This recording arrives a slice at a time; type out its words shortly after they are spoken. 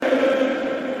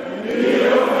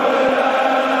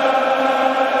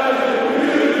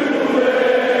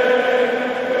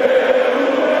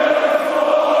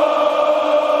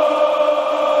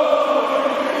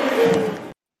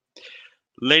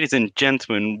Ladies and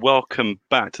gentlemen, welcome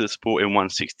back to the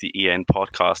Sporting160EN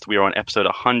podcast. We are on episode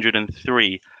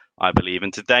 103, I believe,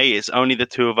 and today it's only the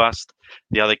two of us.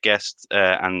 The other guests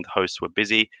and hosts were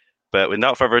busy, but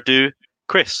without further ado,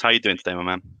 Chris, how are you doing today, my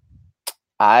man?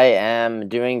 I am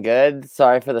doing good.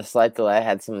 Sorry for the slight delay. I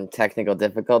had some technical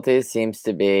difficulties. Seems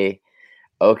to be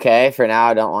okay for now.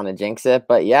 I don't want to jinx it,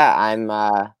 but yeah,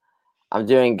 I'm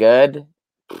doing good.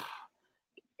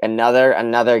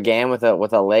 Another game with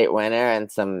a late winner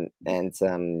and some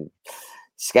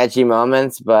sketchy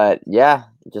moments, but yeah,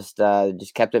 just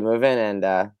kept it moving and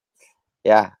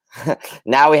yeah.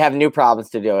 Now we have new problems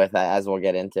to deal with as we'll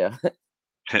get into.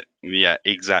 Yeah,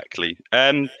 exactly.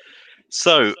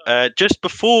 So, just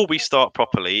before we start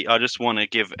properly, I just want to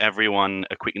give everyone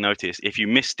a quick notice. If you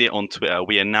missed it on Twitter,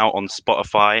 we are now on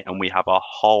Spotify and we have a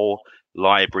whole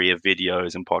library of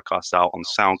videos and podcasts out on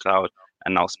SoundCloud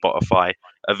and now Spotify,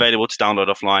 available to download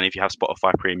offline if you have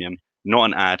Spotify Premium. Not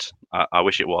an ad. I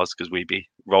wish it was because we'd be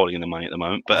rolling in the money at the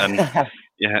moment. But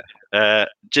yeah,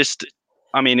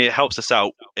 I mean, it helps us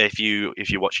out if you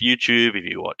watch YouTube, if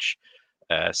you watch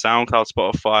SoundCloud,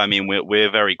 Spotify. I mean, we're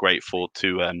very grateful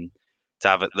to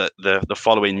have the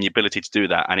following, the ability to do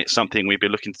that, and it's something we've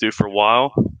been looking to do for a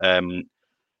while.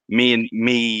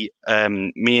 Me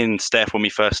and Steph, when we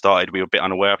first started, we were a bit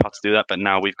unaware of how to do that, but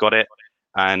now we've got it.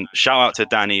 And shout out to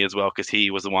Danny as well, because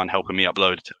he was the one helping me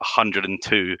upload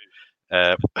 102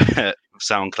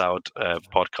 SoundCloud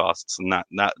podcasts, and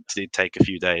that did take a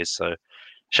few days. So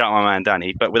shout out my man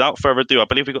Danny. But without further ado, I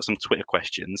believe we've got some Twitter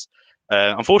questions.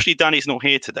 Unfortunately, Danny's not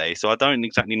here today, so I don't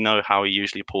exactly know how he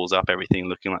usually pulls up everything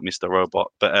looking like Mr.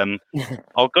 Robot. But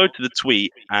I'll go to the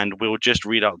tweet and we'll just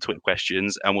read out the Twitter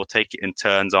questions and we'll take it in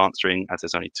turns answering, as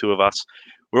there's only two of us.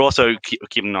 We're also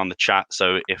keeping on the chat,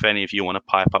 so if any of you want to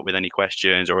pipe up with any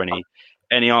questions or any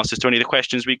answers to any of the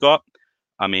questions we got,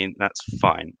 I mean, that's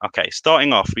fine. Okay,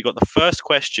 starting off, we got the first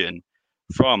question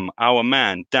from our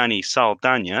man Danny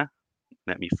Saldana.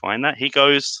 Let me find that. He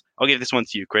goes, I'll give this one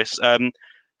to you, Chris.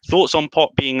 Thoughts on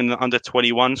Pop being in the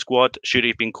under-21 squad? Should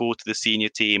he have been called to the senior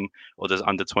team, or does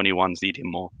under-21s need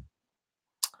him more?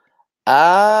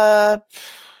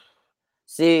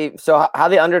 See, so how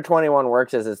the under-21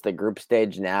 works is it's the group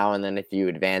stage now, and then if you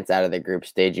advance out of the group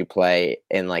stage, you play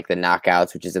in like the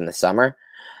knockouts, which is in the summer.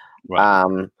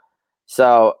 Right.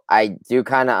 So I do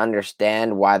kind of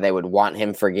understand why they would want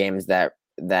him for games that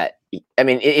I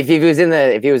mean, if he was in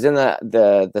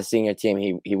the senior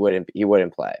team, he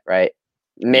wouldn't play, right?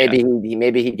 Maybe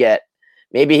he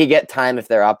get time if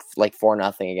they're up like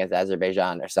 4-0 against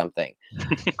Azerbaijan or something,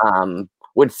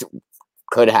 which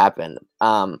could happen.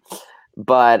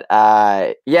 But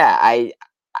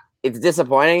it's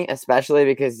disappointing, especially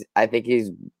because I think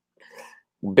he's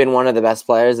been one of the best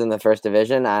players in the first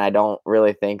division, and I don't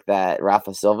really think that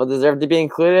Rafa Silva deserved to be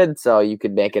included. So you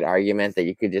could make an argument that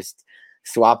you could just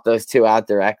swap those two out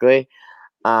directly.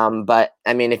 But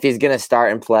I mean, if he's going to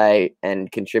start and play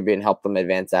and contribute and help them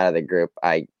advance out of the group,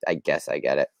 I guess I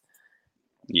get it.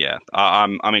 Yeah,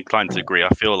 I'm inclined to agree. I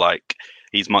feel like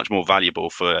he's much more valuable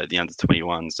for the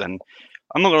under-21s, and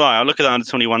I'm not gonna lie. I look at the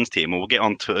under-21s team, and we'll get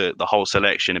onto the whole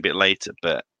selection a bit later.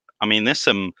 But I mean, there's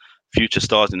some future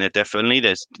stars in there. Definitely,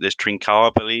 there's Trincao,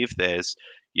 I believe. There's,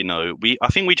 I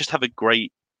think we just have a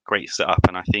great setup,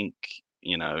 and I think,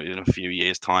 in a few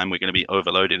years' time, we're going to be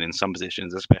overloaded in some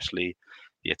positions, especially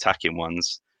the attacking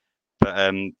ones.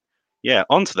 But yeah,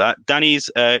 onto that. Danny's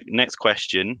next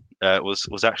question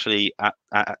was actually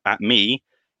at me.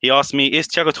 He asked me, is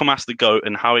Thiago Thomas the GOAT,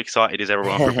 and how excited is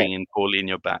everyone for bringing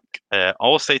Paulinho back?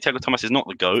 I'll say Thiago Thomas is not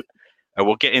the GOAT.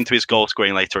 We'll get into his goal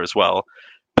scoring later as well.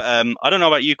 But I don't know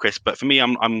about you, Chris, but for me,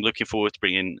 I'm looking forward to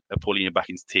bringing Paulinho back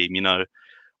into the team.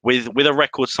 With a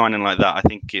record signing like that, I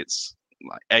think it's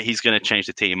like he's going to change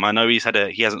the team. I know he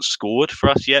hasn't scored for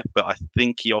us yet, but I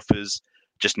think he offers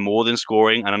just more than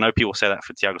scoring. And I know people say that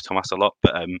for Thiago Thomas a lot,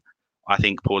 but I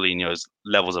think Paulinho's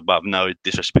levels above. No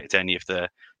disrespect to any of the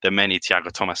many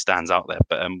Thiago Thomas stands out there.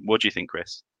 But what do you think,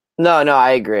 Chris? No, I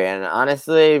agree. And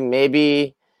honestly,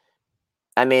 maybe,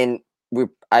 I mean,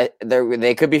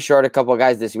 they could be short a couple of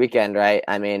guys this weekend, right?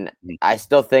 I mean, I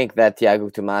still think that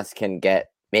Thiago Thomas can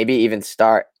maybe even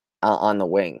start on the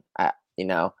wing,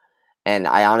 and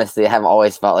I honestly have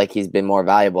always felt like he's been more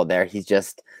valuable there. He's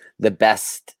just the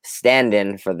best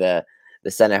stand-in for the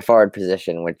center forward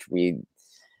position, which we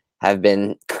have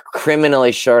been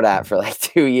criminally short at for like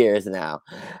 2 years now.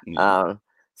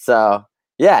 So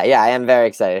yeah, I am very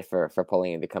excited for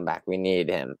Paulinho to come back. We need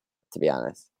him, to be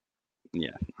honest.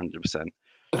 Yeah, 100%.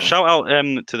 shout out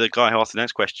to the guy who asked the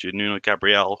next question, Nuno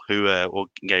Gabriel, who or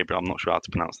Gabriel, I'm not sure how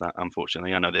to pronounce that.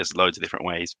 Unfortunately, I know there's loads of different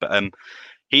ways, but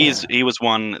he was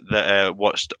one that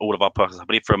watched all of our podcasts, I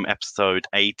believe, from episode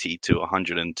 80 to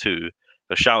 102.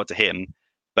 So shout out to him.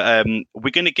 But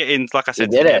we're going to get in, like I He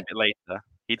said, to did get a it. bit later.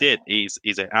 He did. He's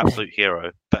an absolute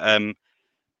hero. But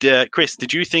Chris,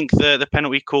 did you think the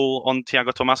penalty call on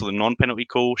Thiago Tomas or the non-penalty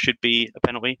call should be a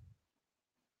penalty?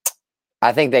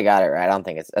 I think they got it right. I don't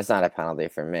think it's not a penalty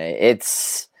for me.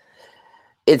 It's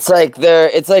like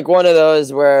one of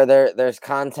those where there's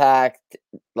contact,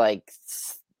 like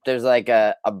there's like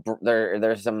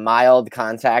there's some mild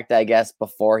contact, I guess,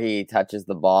 before he touches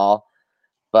the ball,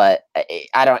 but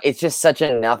I don't. It's just such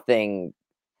a nothing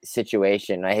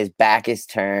situation. Right? His back is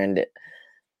turned.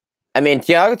 I mean,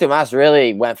 Thiago Tomas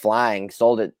really went flying,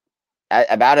 sold it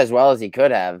about as well as he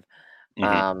could have.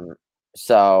 Mm-hmm.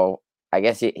 So I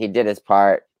guess he did his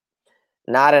part.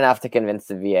 Not enough to convince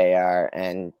the VAR,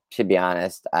 and to be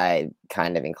honest, I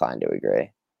kind of inclined to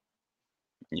agree.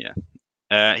 Yeah.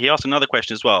 He asked another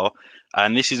question as well,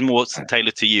 and this is more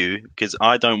tailored to you because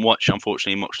I don't watch,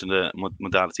 unfortunately, much of the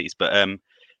modalities. But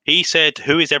he said,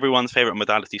 "Who is everyone's favorite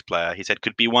modalities player?" He said,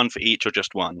 "Could be one for each or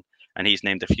just one." And he's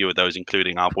named a few of those,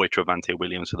 including our boy Travante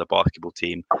Williams for the basketball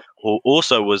team, who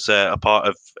also was a part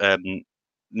of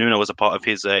Nuno was a part of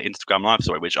his Instagram live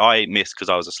story, which I missed because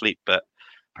I was asleep. But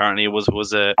apparently, it was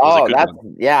a Oh, good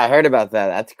one. yeah, I heard about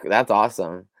that. That's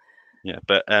awesome. Yeah,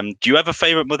 but do you have a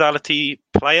favorite modality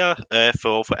player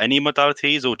for any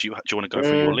modalities, or do you want to go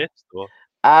through your Mm, list? Or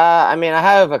I mean, I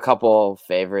have a couple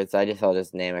favorites. I'll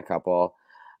just name a couple.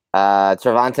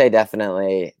 Travante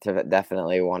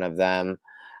definitely one of them.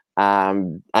 I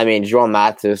mean, João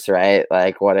Matos, right?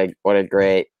 Like, what a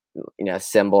great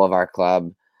symbol of our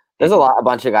club. There's Mhm. a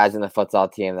bunch of guys in the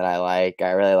futsal team that I like.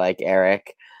 I really like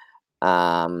Eric.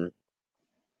 Um,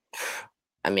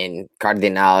 I mean,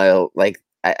 Cardinal. Like,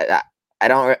 I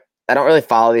don't I don't really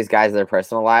follow these guys their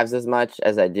personal lives as much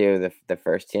as I do the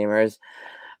first teamers.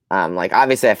 Like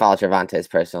obviously I follow Travante's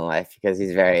personal life because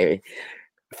he's very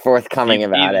forthcoming He's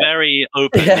about very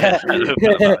open, yeah,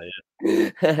 open about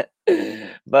it.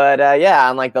 it. But yeah,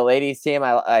 on like the ladies team,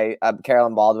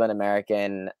 Carolyn Baldwin,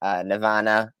 American,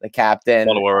 Nirvana, the captain.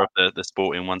 Follower of the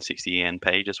Sporting160EN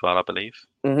page as well, I believe.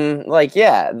 Like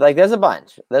yeah, like there's a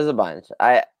bunch. There's a bunch.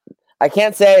 I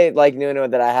can't say like Nuno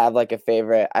that I have like a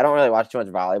favorite. I don't really watch too much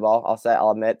volleyball.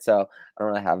 I'll admit. So I don't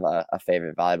really have a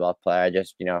favorite volleyball player. I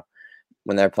just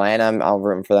when they're playing, I'll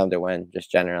root for them to win.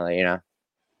 Just generally.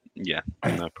 Yeah,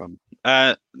 no problem.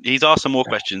 He's asked some more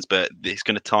questions, but it's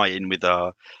going to tie in with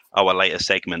our later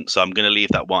segment, so I'm going to leave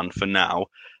that one for now.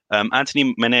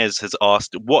 Anthony Menez has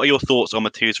asked, "What are your thoughts on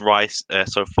Matheus Rice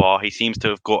so far? He seems to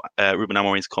have got Ruben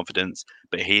Amorim's confidence,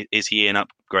 but is he an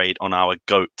upgrade on our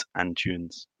goat and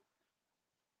Tunes?"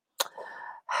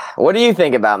 What do you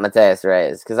think about Mateus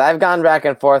Reyes? Because I've gone back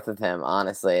and forth with him,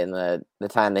 honestly, in the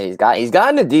time that he's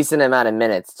gotten a decent amount of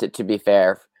minutes. To be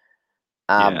fair,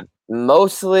 Yeah,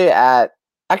 mostly I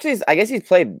guess he's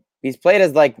played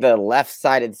as like the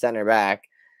left-sided center back,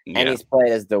 and yeah. he's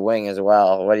played as the wing as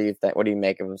well. What do you think? What do you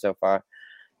make of him so far?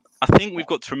 I think we've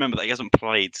got to remember that he hasn't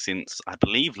played since I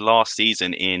believe last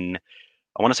season in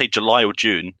I want to say July or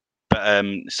June. But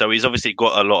so he's obviously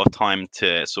got a lot of time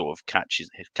to sort of catch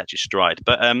his stride.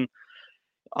 But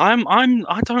I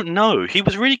don't know. He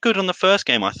was really good on the first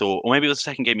game, I thought, or maybe it was the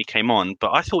second game he came on.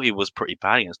 But I thought he was pretty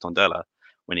bad against Tondela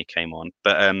when he came on.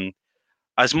 But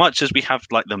as much as we have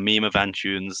like the meme of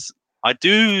Antunes, I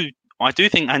do I do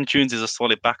think Antunes is a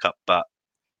solid backup. But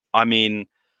I mean,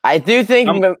 I do think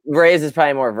um, Reyes is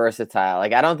probably more versatile.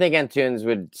 Like I don't think Antunes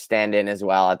would stand in as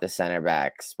well at the center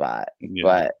back spot, yeah,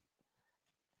 but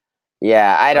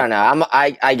yeah, I don't know.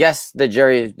 I guess the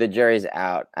jury's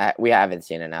out. We haven't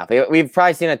seen enough. We've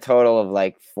probably seen a total of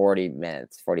like 40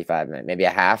 minutes, 45 minutes, maybe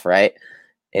a half, right?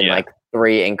 In yeah, like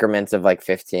 3 increments of like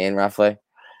 15 roughly.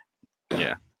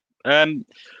 yeah.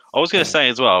 I was going to say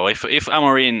as well, if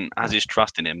Amorim has his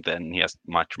trust in him, then he has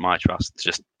my trust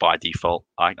just by default.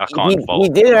 I can't He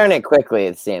fault did him. earn it quickly,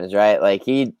 it seems, right? Like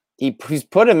he's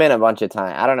put him in a bunch of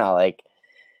time. I don't know, like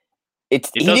It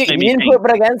does he make me didn't think. put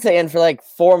Braganza in for like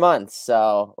 4 months,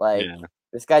 so like Yeah,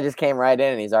 this guy just came right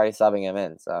in and he's already subbing him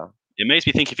in. So it makes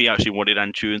me think if he actually wanted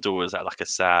Antunes, or was that like a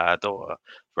Sad or a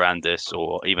Brandis,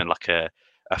 or even like a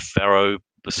Ferro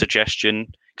suggestion?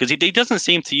 Because he doesn't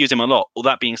seem to use him a lot. All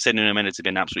that being said, Nuno Mendes has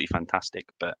been absolutely fantastic.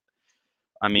 But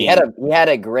I mean, he had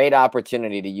a great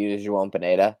opportunity to use João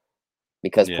Pineda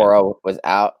because yeah, Porro was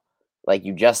out. Like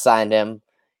you just signed him.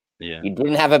 yeah, You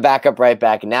didn't have a backup right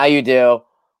back. Now you do.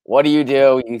 What do?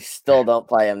 You still don't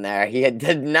play him there. He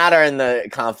did not earn the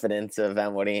confidence of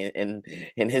Woody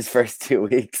in his first 2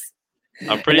 weeks.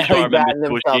 I'm pretty sure I He's remember gotten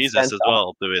George himself Jesus sent as off.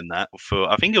 well doing that for.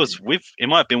 I think it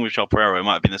might have been with Chaparero. It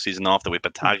might have been the season after with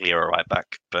Battaglia right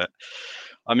back. But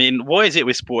I mean, what is it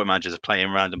with sport managers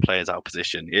playing random players out of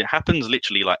position? It happens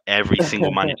literally like every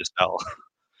single manager spell.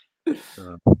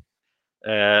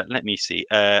 Let me see.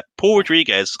 Paul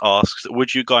Rodriguez asks,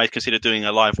 would you guys consider doing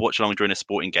a live watch along during a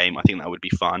sporting game? I think that would be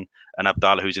fun. And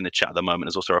Abdallah, who's in the chat at the moment,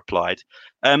 has also replied.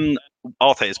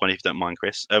 I'll take this one if you don't mind,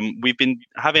 Chris. We've been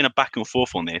having a back and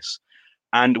forth on this,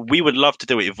 and we would love to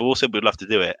do it. We've all said we'd love to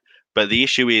do it, but the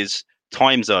issue is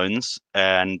time zones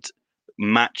and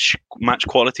match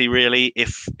quality. Really,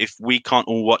 if we can't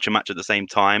all watch a match at the same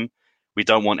time, we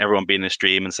don't want everyone being in the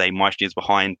stream and say my stream's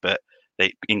behind, but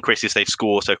in Chris's they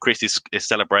score, so Chris is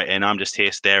celebrating. I'm just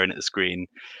here staring at the screen.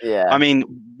 Yeah. I mean,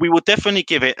 we will definitely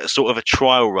give it a sort of a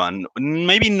trial run.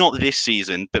 Maybe not this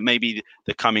season, but maybe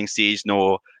the coming season,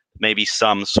 or maybe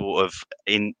some sort of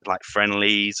in like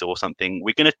friendlies or something.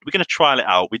 We're gonna trial it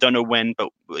out. We don't know when, but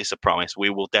it's a promise. We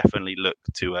will definitely look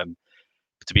to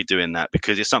be doing that,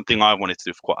 because it's something I wanted to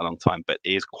do for quite a long time, but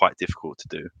it is quite difficult to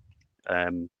do.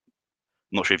 I'm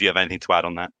not sure if you have anything to add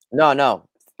on that. No,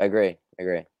 agree.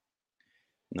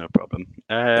 No problem.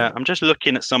 I'm just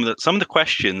looking at some of the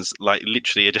questions, like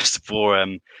literally are just for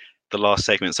the last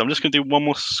segment. So I'm just going to do one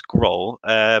more scroll.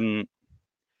 Let me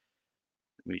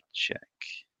check.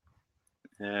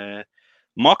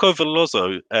 Marco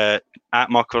Veloso at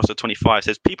Marco Veloso 25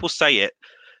 says, people say it,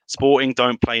 Sporting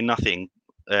don't play nothing,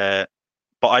 but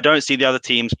I don't see the other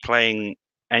teams playing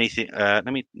anything. Let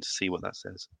me see what that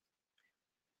says.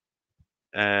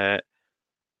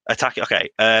 Attack. Okay.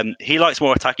 He likes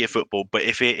more attacking football, but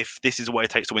if this is what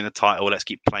it takes to win the title, let's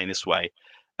keep playing this way.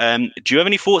 Do you have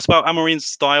any thoughts about Amorim's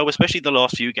style, especially the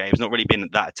last few games? Not really been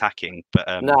that attacking, but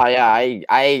no, yeah, I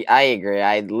agree.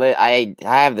 I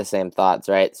have the same thoughts,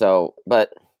 right? So,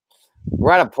 but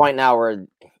we're at a point now where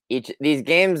these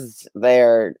games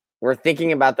we're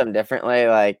thinking about them differently.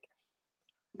 Like,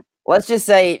 let's just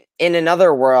say in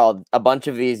another world, a bunch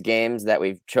of these games that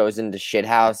we've chosen to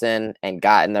shithouse in and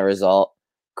gotten the result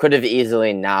could have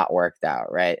easily not worked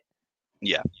out, right?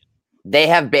 Yeah. They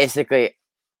have basically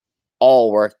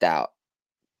all worked out,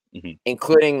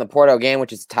 including the Porto game,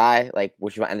 which is a tie,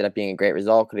 which ended up being a great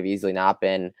result. Could have easily not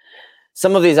been.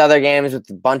 Some of these other games with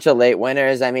a bunch of late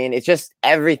winners. I mean, it's just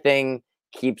everything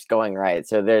keeps going right.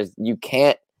 So you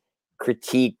can't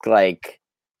critique the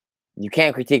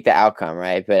outcome,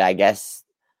 right? But I guess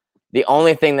the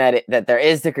only thing that there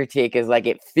is to critique is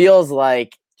it feels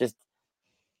like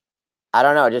I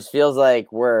don't know. It just feels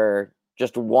like we're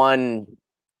just one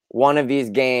of these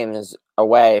games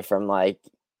away from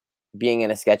being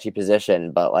in a sketchy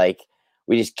position, but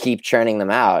we just keep churning them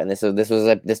out. And this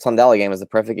Tondela game was a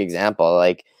perfect example.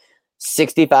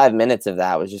 65 minutes of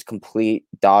that was just complete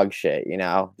dog shit.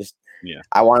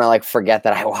 I want to forget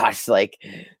that I watched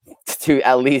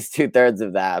at least 2/3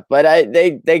 of that, but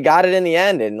they got it in the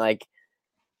end, and the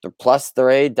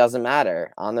 +3 doesn't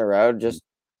matter on the road. Just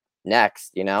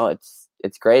next,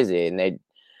 it's crazy, and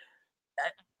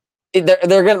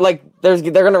they're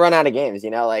gonna run out of games.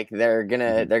 They're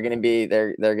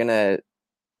gonna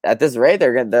at this rate,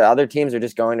 the other teams are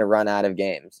just going to run out of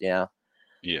games. Yeah,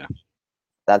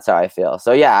 that's how I feel.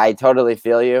 So yeah, I totally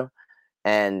feel you,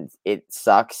 and it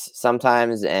sucks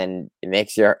sometimes, and it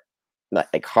makes your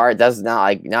heart does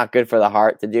not good for the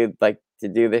heart to do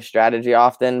this strategy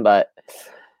often, but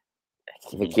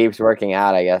if it keeps working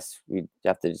out, I guess we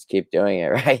have to just keep doing it,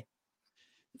 right?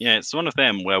 Yeah, it's one of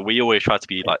them where we always try to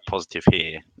be positive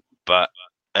here, but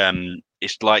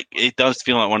it's it does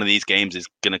feel like one of these games is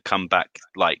gonna come back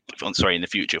in the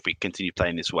future, if we continue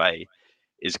playing this way,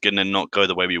 is gonna not go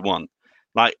the way we want.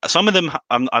 Some of them,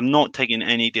 I'm not taking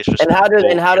any disrespect.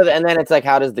 And then it's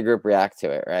how does the group react to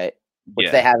it, right?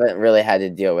 Which they haven't really had to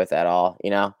deal with at all,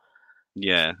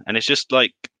 Yeah, and it's just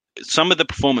some of the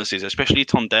performances, especially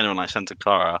Tondela and Santa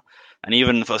Clara, and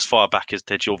even as far back as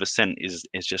Tejo Vicente is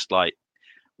just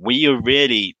we are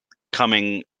really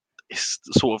coming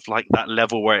sort of that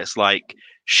level where it's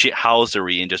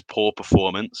shithousery and just poor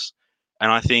performance. And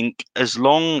I think I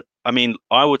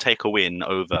will take a win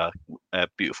over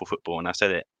beautiful football, and I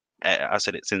said it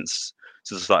since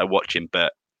I started watching,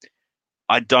 but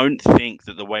I don't think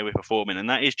that the way we're performing, and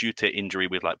that is due to injury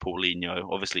with Paulinho,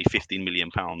 obviously £15 million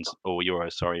or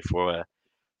euros, sorry, for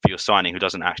your signing, who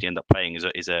doesn't actually end up playing, is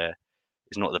not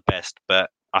the best. But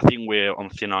I think we're on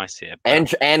thin ice here.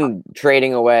 And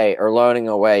trading away or loaning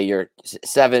away your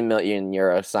 €7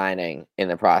 million signing in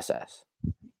the process.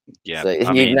 Yeah, so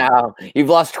you've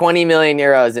lost €20 million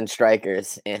in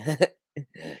strikers.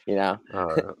 You know?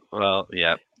 Well,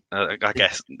 yeah. I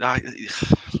guess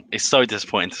it's so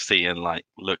disappointing to see and like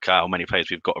look how many players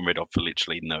we've gotten rid of for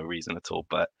literally no reason at all.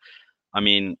 But I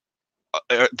mean,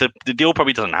 the deal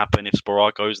probably doesn't happen if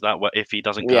Sporar goes that way. If he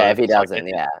doesn't Yeah, go, if he so I guess doesn't,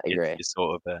 yeah, agree. it's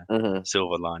sort of a Hmm.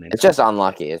 silver lining. It's just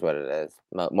unlucky, is what it is,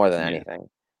 more than Yeah, anything.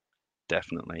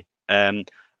 definitely.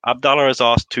 Abdallah has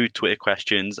asked two Twitter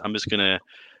questions. I'm just gonna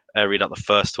read out the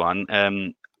first one.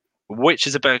 Which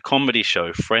is a better comedy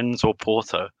show, Friends or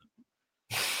Porto?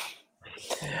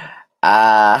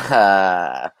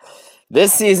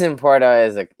 This season,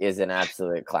 Porto is an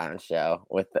absolute clown show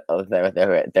with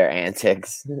their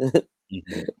antics. Mhm.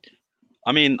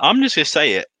 I mean, I'm just gonna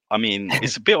say it. I mean,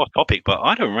 it's a bit off topic, but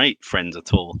I don't rate Friends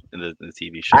at all in the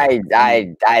TV show. I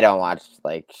don't watch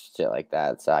like shit like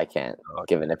that, so I can't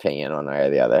give an opinion one way or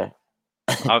the other.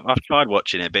 I've tried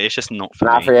watching it, but it's just not for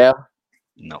Not me. for you.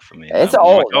 Not for me. It's No.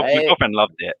 old, My right? girlfriend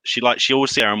loved it. She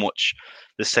always sit there and watch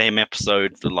the same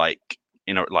episode for like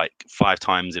like 5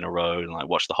 times in a row and like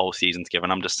watch the whole season together.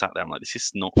 And I'm just sat there. I'm like, this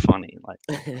is not funny. Like,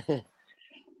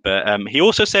 but he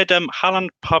also said Haaland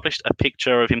published a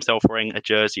picture of himself wearing a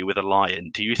jersey with a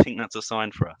lion. Do you think that's a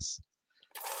sign for us?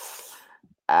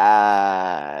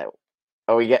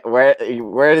 We get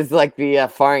where is like the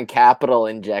foreign capital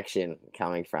injection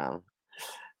coming from?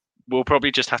 We'll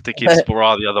probably just have to give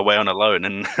Sporar the other way on a loan,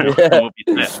 and we'll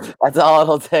be set. That's all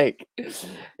it'll take.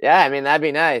 Yeah, I mean that'd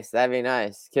be nice. That'd be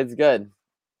nice. Kid's good.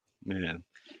 Yeah.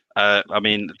 I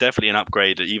mean, definitely an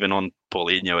upgrade, even on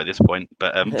Paulinho at this point.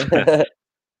 But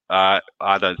I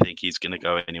don't think he's going to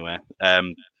go anywhere.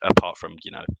 Apart from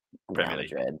Premier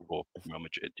League or Real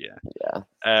Madrid. Yeah.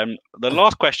 Yeah. The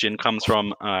last question comes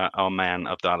from our man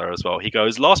Abdallah as well. He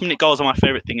goes, "Last minute goals are my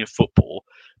favorite thing in football,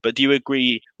 but do you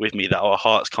agree with me that our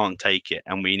hearts can't take it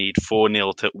and we need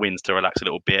 4-0 wins to relax a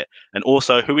little bit? And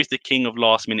also, who is the king of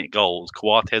last minute goals,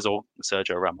 Coates or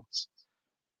Sergio Ramos?"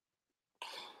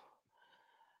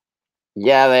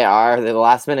 Yeah, they are. The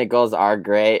last minute goals are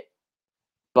great,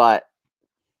 but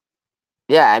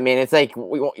yeah, I mean, it's like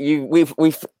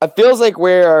it feels like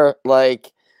we're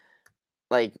like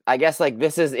I guess like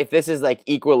this is like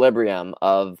equilibrium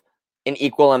of an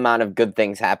equal amount of good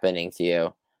things happening to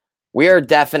you. We are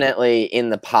definitely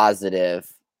in the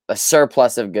positive, a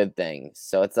surplus of good things.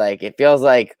 So it's like it feels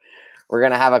like we're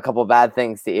gonna have a couple bad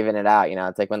things to even it out. You know,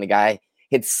 it's like when the guy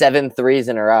hits 7 threes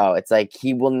in a row. It's like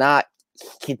he will not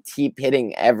keep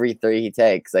hitting every three he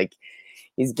takes. Like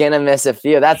he's gonna miss a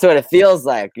few. That's what it feels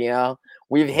like. You know,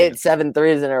 we've hit 7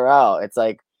 threes in a row. It's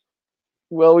like,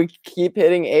 will we keep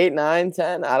hitting 8, 9,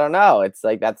 10? I don't know. It's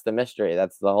like that's the mystery.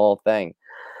 That's the whole thing.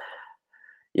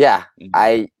 Yeah,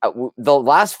 the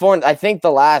last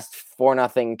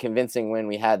 4-0 convincing win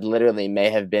we had literally may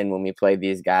have been when we played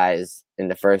these guys in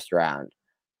the first round.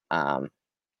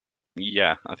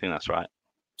 Yeah, I think that's right.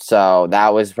 So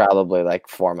that was probably like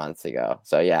 4 months ago.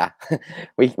 So yeah,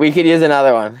 we could use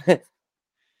another one.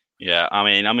 Yeah, I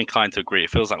mean, I'm inclined to agree.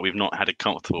 It feels like we've not had a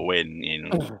comfortable win in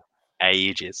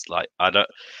ages. Like I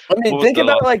mean, think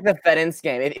about like the Fedens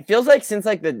game. It feels like since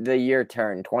like the year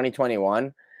turned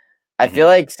 2021. I feel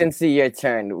like since the year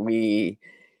turned, we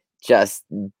just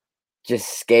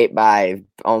skate by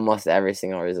almost every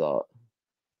single result.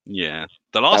 Yeah.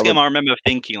 The last game I remember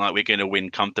thinking like we're going to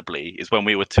win comfortably is when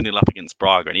we were 2-0 up against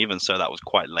Braga, and even so, that was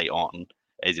quite late on,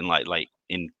 as in like late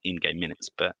in-game minutes.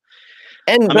 But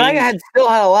Braga still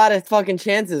had a lot of fucking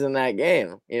chances in that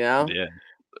game, you know? Yeah.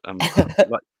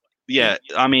 Yeah,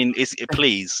 I mean,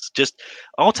 please just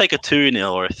I'll take a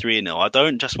 2-0 or a 3-0. I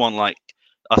don't just want like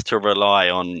us to rely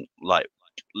on like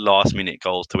last minute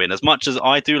goals to win. As much as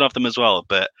I do love them as well,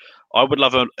 but I would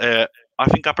love I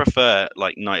think I prefer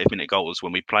like 90-minute goals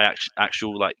when we play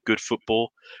actual like good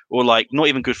football, or like not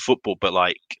even good football, but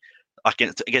like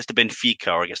against the Benfica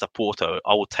or against the Porto.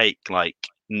 I will take like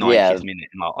 90th minute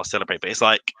and I'll celebrate. But it's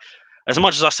like, as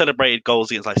much as I celebrated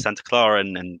goals against like Santa Clara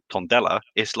and Tondela,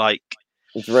 it's like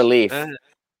it's relief.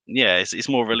 Yeah, it's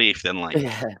more relief than like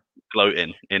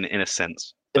gloating in a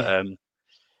sense. But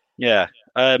yeah,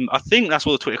 I think that's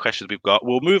all the Twitter questions we've got.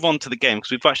 We'll move on to the game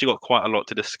because we've actually got quite a lot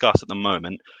to discuss at the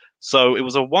moment. So it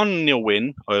was a 1-0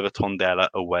 win over Tondela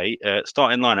away.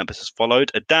 Starting lineup is as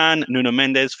followed: Adan, Nuno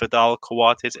Mendes, Vidal,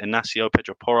 Coates, Inacio,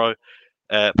 Pedro Porro,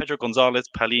 Pedro Gonzalez,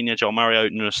 Paulinho, João Mario,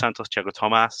 Nuno Santos, Thiago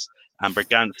Tomas, and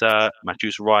Braganza,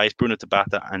 Matheus Reis, Bruno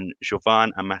Tabata, and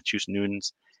Jovan and Matheus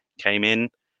Nunes came in.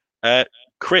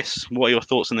 Chris, what are your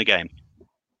thoughts on the game?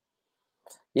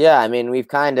 Yeah, I mean, we've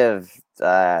kind of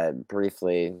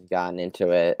briefly gotten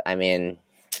into it. I mean,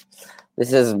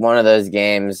 this is one of those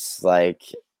games like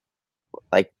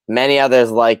many others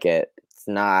like it. It's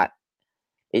not.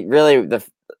 It really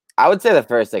I would say the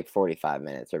first like 45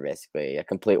 minutes are basically a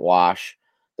complete wash.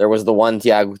 There was the one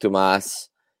Thiago Tomas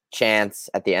chance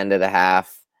at the end of the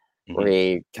half where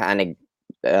he kind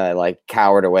of like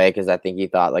cowered away because I think he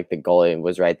thought like the goalie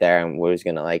was right there and was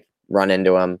gonna like run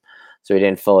into him, so he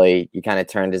didn't fully. He kind of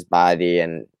turned his body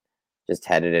and just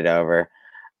headed it over.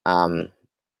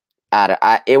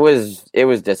 It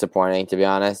was disappointing, to be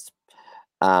honest.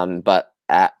 But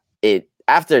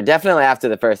definitely after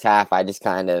the first half, I just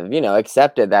kind of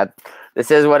accepted that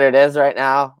this is what it is right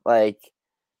now. Like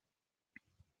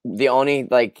the only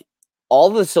like all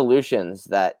the solutions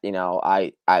that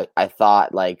I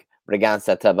thought like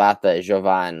Braganza, Tabata,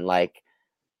 Jovan, like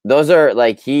those are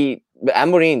like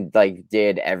Amorim like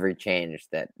did every change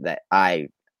that I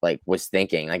like was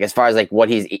thinking, like as far as like what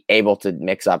he's able to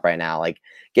mix up right now, like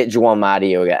get João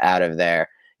Mario out of there,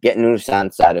 get Nuno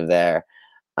Santos out of there.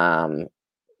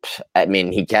 I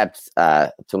mean, he kept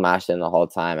Tomas in the whole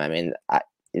time. I mean,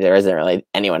 there isn't really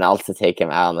anyone else to take him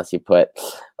out unless you put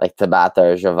like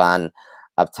Tabata or Jovan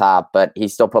up top, but he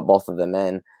still put both of them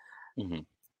in.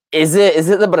 Is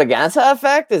it the Braganza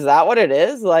effect? Is that what it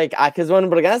is? Like, because when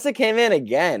Braganza came in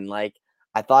again, like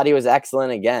I thought he was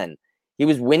excellent again. He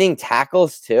was winning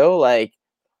tackles too. Like,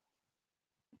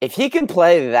 if he can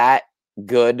play that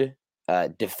good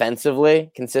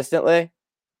defensively consistently,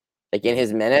 like in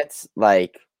his minutes,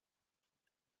 like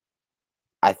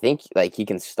I think like he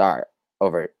can start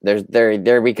over.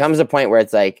 There becomes a point where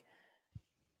it's like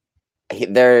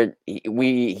we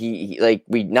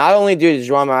not only do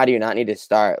João Mario not need to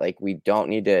start, like we don't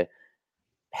need to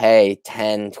pay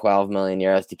 10, 12 million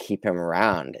euros to keep him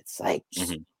around. It's like,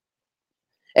 and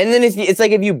then it's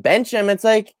like if you bench him, it's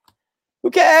like,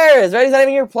 who cares, right? He's not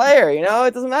even your player,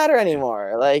 it doesn't matter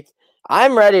anymore. Like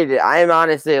I'm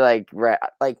honestly like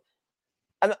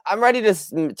I'm ready to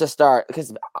start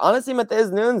because honestly,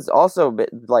 Matheus Nunes also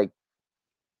like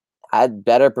had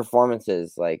better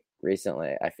performances like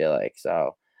recently. I feel like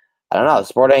so. I don't know.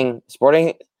 Sporting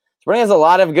has a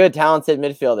lot of good, talented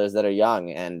midfielders that are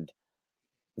young, and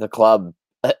the club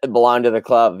belong to the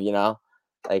club.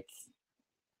 Like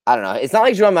I don't know. It's not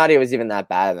like João Mario was even that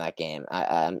bad in that game.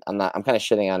 I'm kind of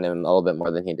shitting on him a little bit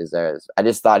more than he deserves. I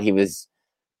just thought he was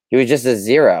just a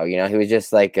zero. He was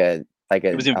just like a.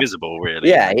 It was invisible, really.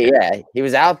 Yeah, he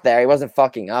was out there. He wasn't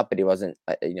fucking up, but he wasn't,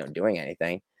 doing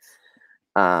anything.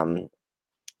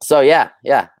 So yeah,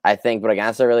 I think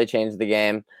Braganza really changed the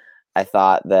game. I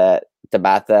thought that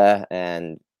Tabata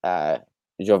and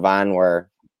Jovan were,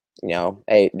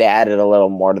 they added a little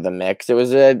more to the mix. It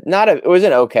was an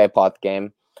okay Pot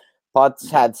game.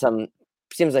 Pot's had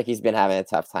seems like he's been having a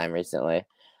tough time recently.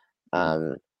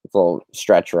 Little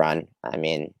stretch run. I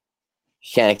mean, you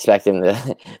can't expect him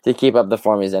to keep up the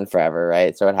form he's in forever,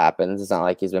 right? So it happens. It's not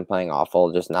like he's been playing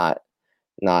awful, just not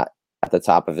at the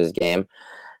top of his game.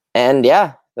 And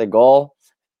yeah, the goal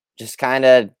just kind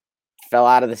of fell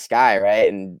out of the sky,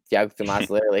 right? And Thiago Tomas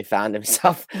literally found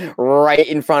himself right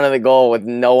in front of the goal with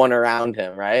no one around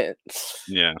him, right?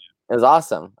 Yeah. It was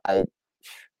awesome.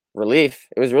 Relief.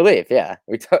 It was relief, yeah.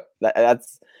 We took it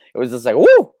was just like,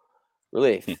 woo!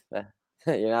 Relief.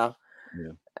 Yeah.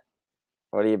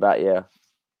 What about you?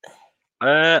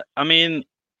 I mean,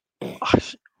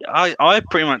 I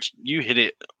pretty much, you hit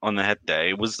it on the head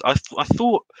there. I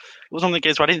thought it was one of the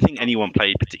games where I didn't think anyone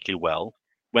played particularly well.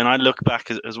 When I look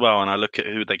back as well, and I look at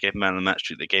who they gave man of the match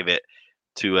to, they gave it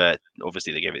to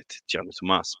obviously they gave it to Thiago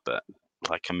Tomas. But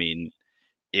like, I mean,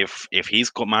 if he's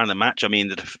got man of the match, I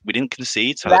mean, we didn't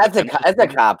concede. So that's a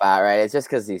cop out, right? It's just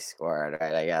because he scored,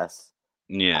 right? I guess.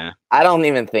 Yeah. I don't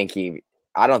think he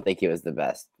was the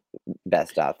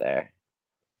best out there.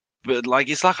 But like,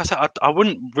 it's like I said, I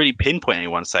wouldn't really pinpoint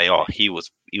anyone and say, oh, he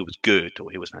was good or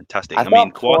he was fantastic. I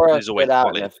mean, Porro is always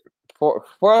solid.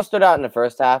 Porro stood out in the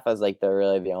first half as like they're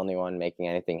really the only one making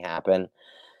anything happen.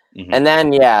 And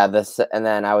then and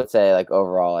then I would say like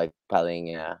overall like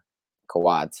Palhinha,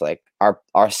 Kawats, like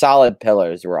our solid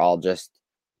pillars were all just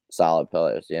solid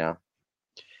pillars,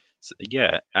 So,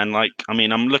 yeah, and like, I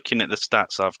mean, I'm looking at the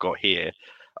stats I've got here.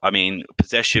 I mean,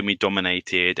 possession, we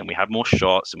dominated and we had more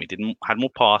shots and we had more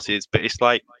passes, but it's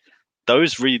like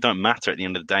those really don't matter at the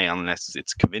end of the day unless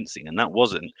it's convincing, and that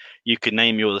wasn't. You could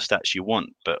name me all the stats you want,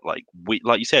 but like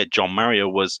you said, João Mario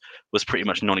was pretty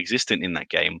much non-existent in that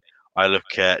game. I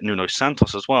look at Nuno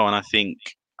Santos as well, and I think,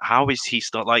 how is he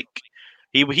start like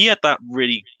he had that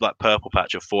really like purple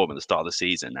patch of form at the start of the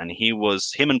season, and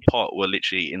him and Pot were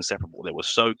literally inseparable. They were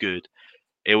so good.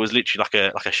 It was literally like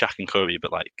a Shaq and Kobe,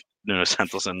 but like Nuno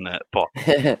Santos and Pot.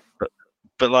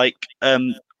 but like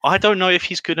I don't know if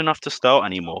he's good enough to start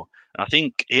anymore. I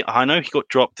think I know he got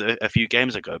dropped a few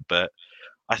games ago, but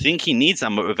I think he needs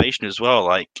that motivation as well.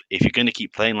 Like, if you're going to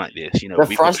keep playing like this, The we've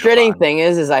got frustrating Jovan. thing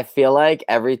is I feel like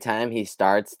every time he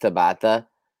starts Tabata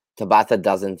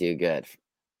doesn't do good.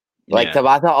 Like,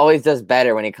 Tabata always does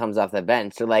better when he comes off the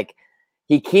bench. So, like,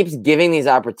 he keeps giving these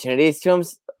opportunities to him.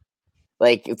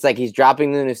 Like, it's like he's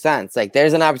dropping the new sense. Like,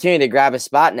 there's an opportunity to grab a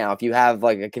spot now if you have,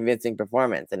 like, a convincing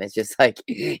performance. And it's just like,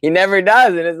 he never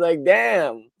does. And it's like,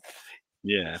 damn.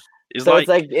 Yeah. So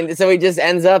so he just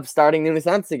ends up starting new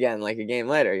sense again, like a game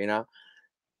later,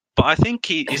 But I think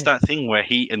it's that thing where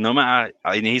no matter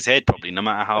in his head, probably no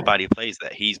matter how bad he plays,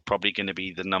 that he's probably going to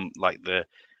be the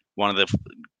one of the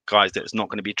guys that's not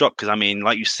going to be dropped. Because I mean,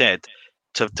 like you said,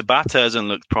 Tabata hasn't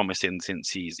looked promising since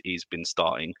he's been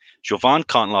starting. Jovan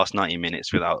can't last 90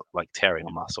 minutes without like tearing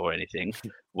a muscle or anything.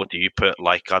 What do you put,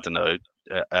 like, I don't know,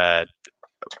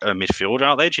 a midfielder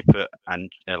out there? Do you put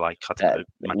like, I don't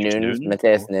know,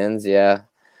 Mateus Nunes, yeah.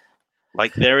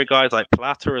 Like, there are guys like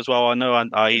Plata as well. I know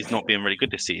he's not been really good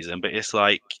this season, but it's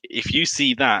like, if you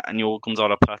see that and you're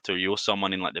Gonzalo Plata, you're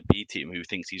someone in like the B team who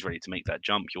thinks he's ready to make that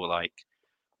jump, you're like,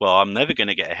 well, I'm never going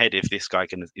to get ahead if this guy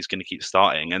is going to keep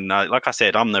starting. And like I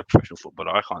said, I'm no professional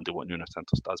footballer. I can't do what Nuno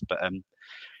Santos does. But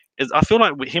I feel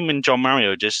like with him and John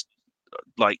Mario, just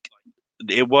like,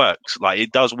 it works. Like,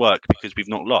 it does work because we've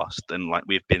not lost, and like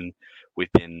we've been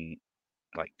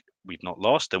like, we've not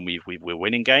lost, and we're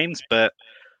winning games, but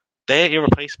they're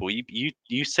irreplaceable.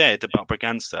 You said about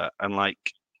Braganza, and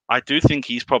like, I do think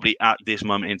he's probably at this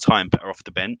moment in time better off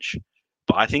the bench.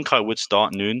 But I think I would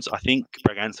start Nunes. I think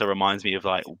Braganza reminds me of,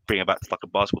 like, bringing back to like a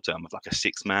basketball term, of like a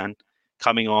six man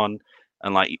coming on,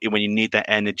 and like when you need that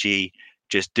energy,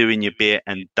 just doing your bit,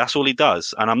 and that's all he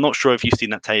does. And I'm not sure if you've seen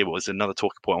that table. It's another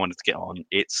talking point I wanted to get on.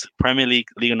 It's Premier League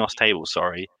Liga NOS table.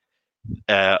 Sorry,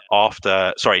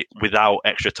 without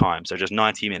extra time, so just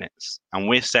 90 minutes, and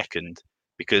we're second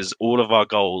because all of our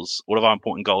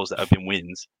important goals that have been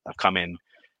wins have come in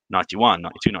 91,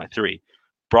 92, 93.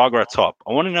 Braga are top.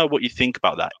 I want to know what you think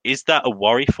about that. Is that a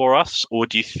worry for us, or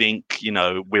do you think,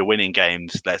 we're winning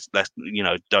games? Let's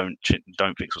don't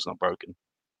fix what's not broken.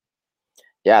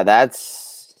 Yeah,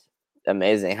 that's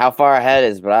amazing. How far ahead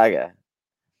is Braga?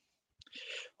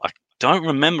 I don't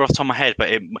remember off the top of my head, but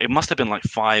it must have been like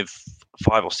 5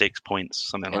 or 6 points,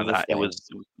 something like that.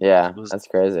 That's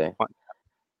crazy.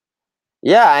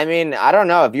 Yeah, I mean, I don't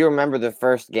know if you remember the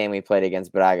first game we played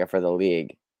against Braga for the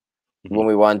league when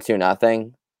we won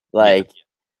 2-0. Like,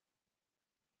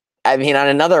 I mean, on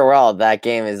another world, that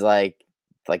game is like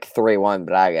 3-1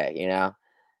 Braga,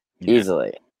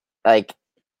 easily. Like,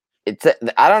 it's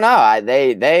I don't know.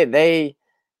 They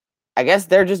I guess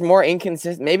they're just more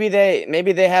inconsistent. Maybe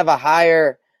they have a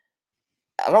higher.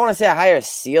 I don't want to say a higher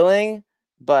ceiling,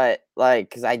 but like,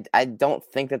 because I don't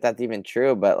think that's even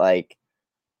true. But like,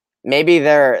 maybe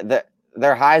their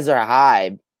highs are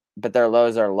high, but their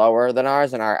lows are lower than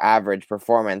ours, and our average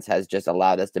performance has just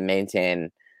allowed us to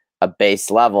maintain a base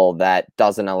level that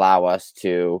doesn't allow us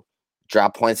to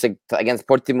drop points against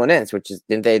Portimonense,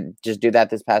 didn't they just do that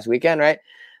this past weekend, right?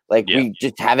 Like, we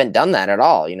just haven't done that at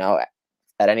all,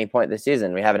 at any point this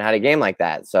season. We haven't had a game like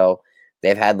that. So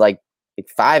they've had like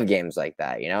 5 games like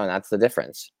that, and that's the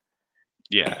difference.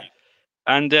 Yeah.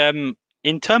 And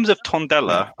in terms of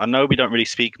Tondela, I know we don't really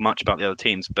speak much about the other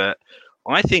teams, but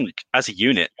I think as a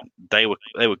unit, they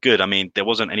were good. I mean, there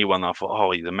wasn't anyone I thought,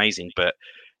 oh, he's amazing. But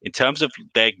in terms of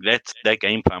their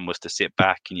game plan was to sit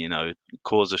back and,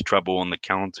 cause us trouble on the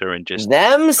counter and just...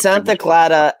 Santa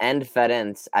Clara and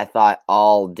Ferenc, I thought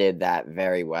all did that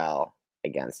very well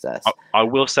against us. I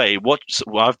will say,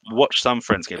 I've watched some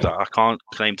Friends games. I can't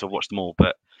claim to have watched them all,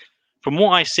 but from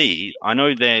what I see, I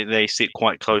know they sit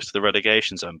quite close to the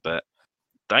relegation zone, but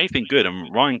they've been good,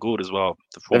 and Ryan Gould as well.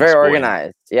 They're very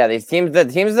organized. Yeah, the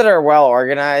teams that are well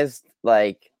organized,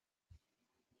 like...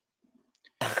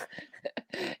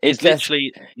 It's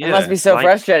literally, it must be so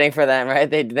frustrating for them, right?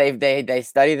 They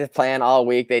study the plan all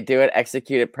week, they do it,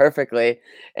 execute it perfectly,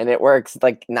 and it works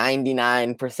like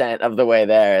 99% of the way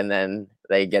there, and then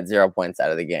they get 0 points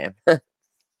out of the game. Yeah,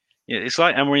 it's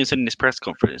like Emery said in this press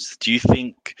conference. Do you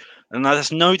think, and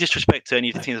there's no disrespect to any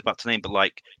of the teams about to name, but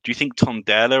like, do you think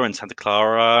Tondela and Santa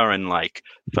Clara and like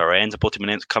Ferenc and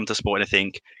Portimonense come to Sport and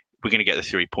think we're going to get the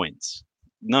 3 points?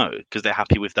 No, because they're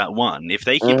happy with that one. If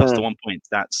they keep us to 1 point,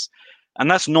 that's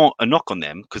not a knock on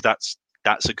them, because that's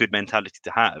a good mentality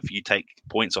to have. You take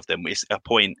points off them. It's a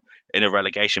point in a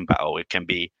relegation battle. It can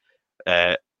be,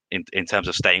 in terms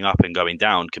of staying up and going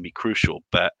down, can be crucial.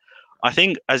 But I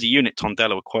think as a unit,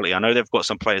 Tondela were quality. I know they've got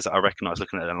some players that I recognise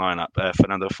looking at their lineup.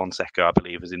 Fernando Fonseca, I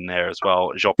believe, is in there as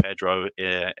well. João Pedro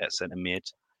at centre mid.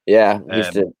 Yeah,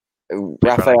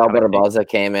 Rafael Barbosa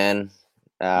came in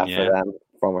for them,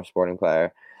 former Sporting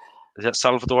player. Is that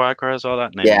Salvador Agra as well?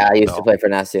 That name Yeah, rings I a used to bell. play for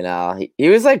Nacional. He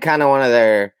was like kind of one of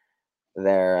their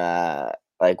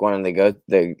like one of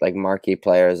the like marquee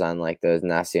players on like those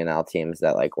Nacional teams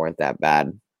that like weren't that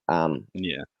bad.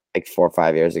 Yeah. Like 4 or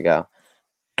 5 years ago.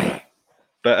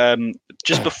 But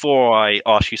just before I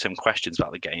ask you some questions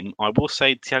about the game, I will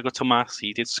say Thiago Tomas,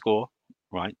 he did score,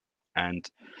 right? And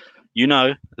you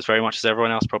know, as very much as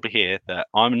everyone else probably here, that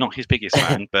I'm not his biggest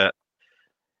fan, but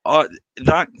uh,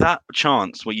 that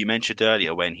chance what you mentioned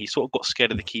earlier when he sort of got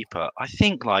scared of the keeper, I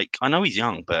think like I know he's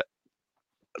young, but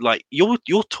like you're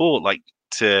taught like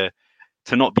to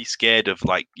to not be scared of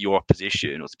like your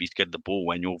opposition or to be scared of the ball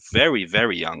when you're very,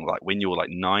 very young, like when you're like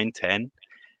 9, 10.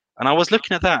 And I was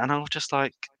looking at that and I was just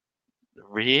like,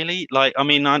 really? Like, I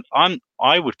mean,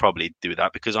 I would probably do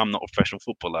that because I'm not a professional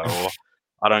footballer or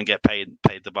I don't get paid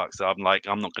the bucks. So I'm like,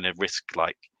 I'm not going to risk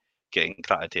like getting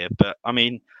clattered here. But I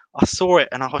mean, I saw it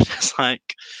and I was just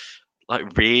like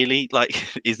really, like,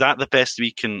 is that the best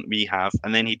we have?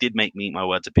 And then he did make me eat my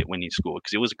words a bit when he scored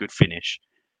because it was a good finish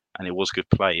and it was good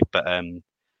play. But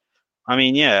I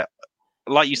mean, yeah,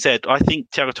 like you said, I think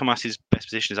Thiago Tomas's best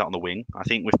position is out on the wing. I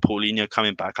think with Paulinho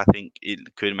coming back, I think it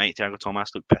could make Thiago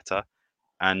Tomas look better.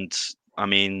 And I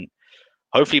mean,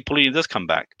 hopefully Paulinho does come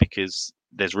back because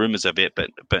there's rumours of it, but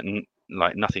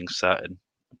like nothing's certain.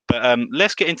 But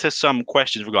let's get into some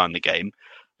questions regarding the game.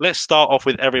 Let's start off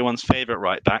with everyone's favourite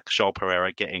right back, João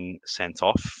Pereira, getting sent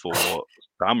off for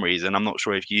some reason. I'm not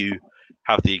sure if you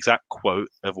have the exact quote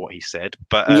of what he said,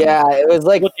 but Yeah, it was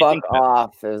like what do you fuck think of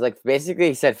off. It was like basically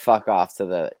he said fuck off to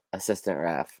the assistant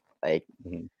ref. Like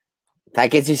it? that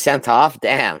gets you sent off.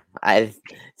 Damn, I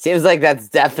seems like that's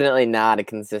definitely not a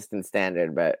consistent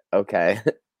standard, but okay.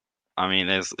 I mean,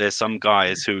 there's some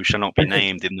guys who shall not be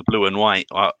named in the blue and white.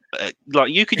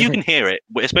 Like you can hear it,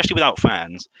 especially without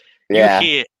fans. You Yeah.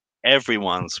 hear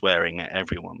everyone swearing at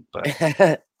everyone. But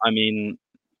I mean,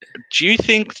 do you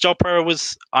think Joel Pereira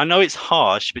was? I know it's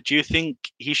harsh, but do you think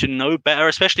he should know better,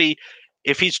 especially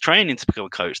if he's training to become a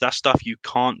coach? That's stuff you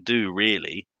can't do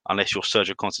really, unless you're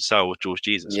Sergio Conceição or George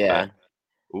Jesus. But Yeah.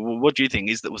 what do you think?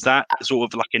 Was that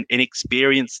sort of like an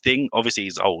inexperienced thing? Obviously,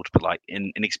 he's old, but like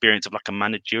in inexperience of like a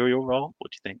managerial role.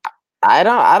 What do you think? I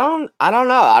don't know. I don't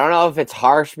know if it's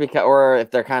harsh because or if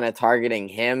they're kind of targeting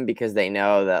him because they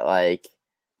know that like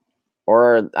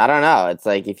or I don't know. It's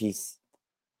like if he's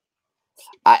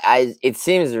it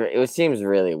seems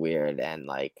really weird and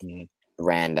like Mm.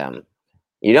 random.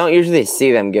 You don't usually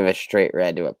see them give a straight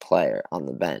red to a player on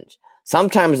the bench.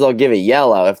 Sometimes they'll give a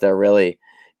yellow if they're really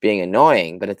being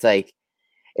annoying, but it's like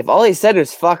if all he said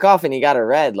was fuck off and he got a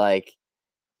red, like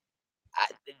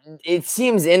it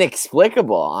seems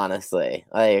inexplicable, honestly.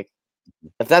 Like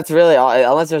if that's really all,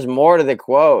 unless there's more to the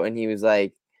quote, and he was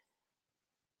like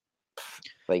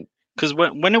Because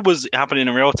when it was happening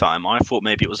in real time, I thought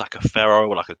maybe it was like a pharaoh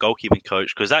or like a goalkeeping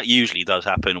coach, because that usually does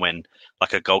happen when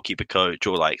like a goalkeeper coach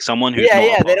or like someone who's not.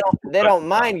 yeah, they don't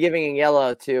mind giving a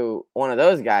yellow to one of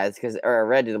those guys or a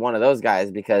red to one of those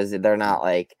guys because they're not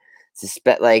like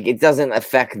like it doesn't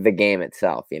affect the game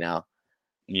itself, you know.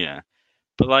 Yeah,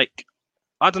 but like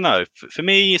I don't know. For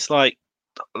me, it's like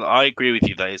I agree with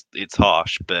you that it's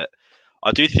harsh, but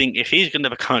I do think if he's going to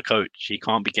become a coach, he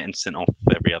can't be getting sent off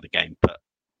every other game. But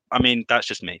I mean, that's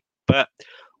just me. But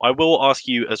I will ask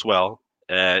you as well.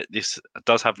 This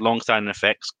does have long-standing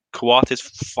effects. Coates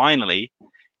finally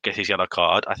gets his yellow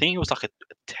card. I think it was like a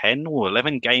 10 or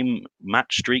 11 game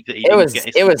match streak that he didn't get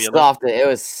his yellow. It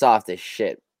was soft as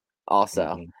shit.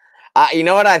 Also, Mhm. you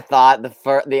know what I thought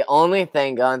the only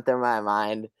thing going through my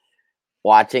mind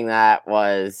watching that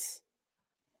was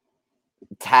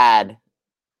Tad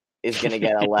is gonna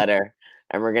get a letter,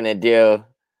 and we're gonna do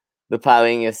the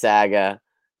Paulinho saga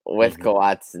with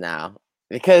Coates now.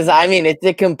 Because Yeah, I mean, it's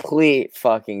a complete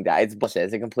fucking dive. It's bullshit.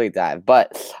 It's a complete dive.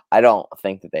 But I don't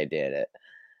think that they did it.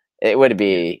 It would yeah,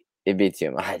 be it'd be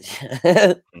too much.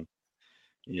 mm,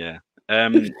 yeah.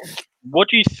 What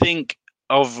do you think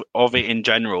of it in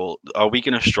general? Are we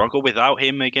going to struggle without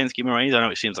him against Guimaraes? I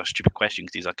know it seems like a stupid question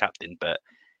because he's our captain, but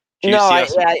do you No, see us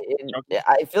struggling?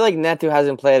 I feel like Neto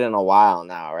hasn't played in a while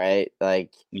now, right?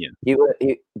 Like Yeah.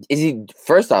 is he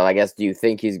first off, I guess, do you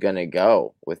think he's gonna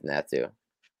go with Neto?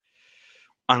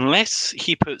 Unless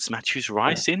he puts Matthews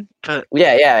Rice in, but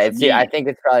Yeah, for I me, think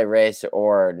it's probably Race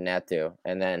or Neto,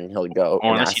 and then he'll go or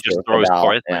and unless ask he just for throws Cabal.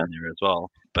 Quaresma Yeah. in there as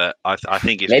well. But I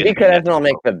think it's going Maybe to be Neto Quaresma will as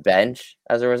make well. the bench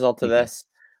as a result of Mhm. this.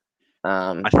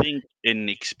 I think in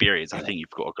experience, I think you've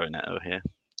got to go Neto here,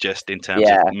 just in terms of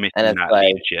Yeah, and missing it's that like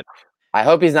leadership. I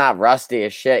hope he's not rusty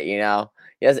as shit. You know,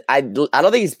 yes, I don't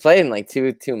think he's played in like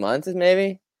two months,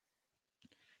 maybe.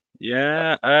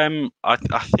 Yeah,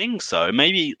 I think so.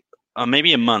 Maybe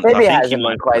maybe a month. Maybe I it think he hasn't might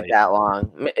been quite play. that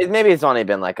long. Maybe it's only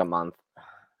been like a month,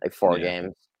 like 4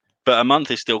 games. But a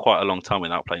month is still quite a long time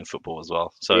without playing football as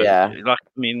well. So, Yeah. like,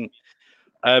 I mean,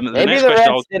 the Maybe next the question I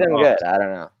Reds was did going him to good. ask, I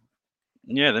don't know.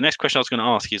 yeah, the next question I was going to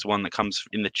ask is one that comes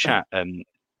in the chat.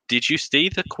 Did you see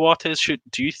the Coates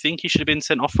do you think he should have been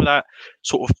sent off for that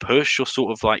sort of push or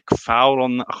sort of like foul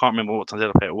on? I can't remember what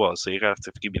Tanzania player it was, so you're gonna have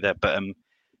to forgive me there. But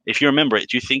if you remember it,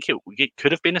 do you think it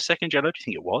could have been a second yellow? Do you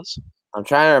think it was? I'm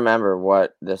trying to remember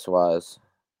what this was.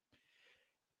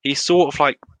 He sort of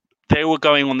like they were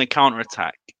going on the counter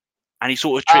attack, and he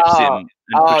sort of trips Oh, him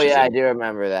and pushes yeah, I him. do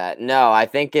remember that. No, I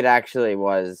think it actually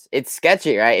was. It's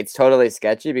sketchy, right? It's totally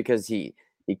sketchy because he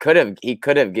could have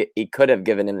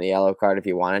given him the yellow card if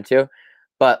he wanted to,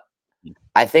 but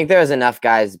I think there was enough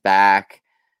guys back.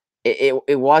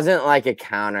 It wasn't like a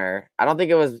counter. I don't think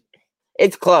it was.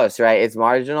 It's close, right? It's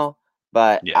marginal,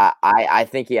 but Yeah. I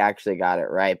think he actually got it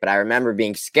right. But I remember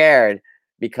being scared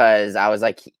because I was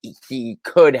like, he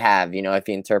could have, if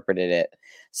he interpreted it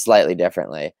slightly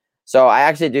differently. So I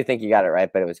actually do think he got it right,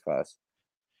 but it was close.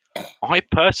 I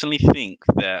personally think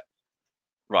that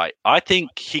I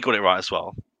think he got it right as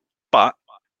well. But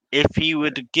if he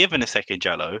would have given a second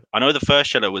yellow, I know the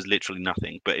first yellow was literally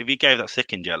nothing, but if he gave that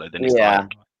second yellow, then it's Yeah. like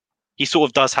he sort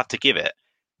of does have to give it.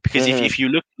 Because Mhm. if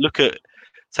you look at,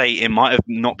 say, it might have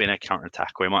not been a counter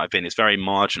attack or it might have been, it's very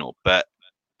marginal. But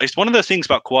it's one of those things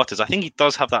about Coates. I think he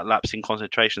does have that lapse in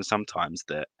concentration sometimes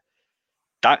that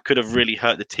could have really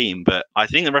hurt the team. But I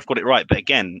think the ref got it right. But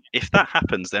again, if that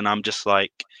happens, then I'm just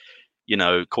like,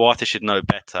 Coates should know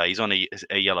better. He's on a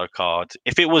yellow card.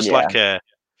 If it was Yeah. like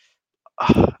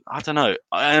I don't know,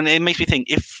 and it makes me think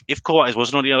if Coates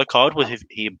wasn't on a yellow card, would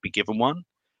he be given one?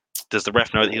 Does the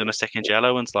ref know that he's on a second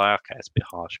yellow? And it's like, okay, it's a bit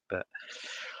harsh, but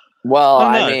Well, I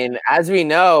don't I know. mean, as we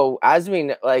know,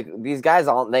 like these guys,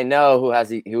 they know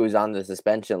who's on the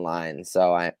suspension line. So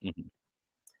Mhm.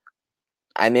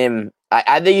 I mean,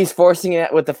 I think he's forcing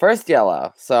it with the first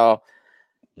yellow. So,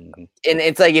 Mhm. and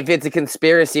it's like if it's a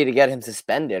conspiracy to get him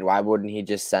suspended, why wouldn't he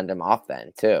just send him off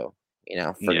then too?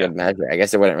 For Yeah. good measure. I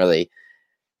guess it wouldn't really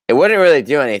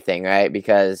do anything, right?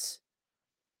 Because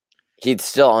he'd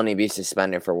still only be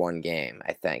suspended for 1 game,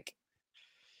 I think.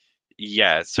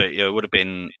 Yeah, so it would have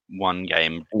been 1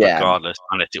 game Yeah. regardless,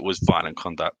 unless it was violent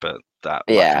conduct. But that,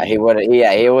 Yeah, he would.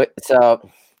 Yeah, he would. So,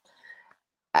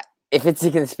 if it's a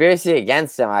conspiracy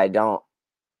against him, I don't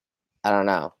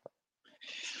know.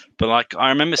 But like, I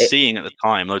remember seeing at the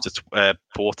time loads of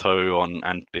Porto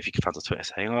and Biffy fans on Twitter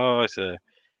saying, "Oh, it's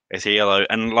a yellow,"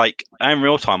 and like in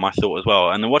real time, I thought as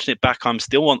well. And then watching it back, I'm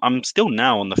still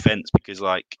now on the fence because,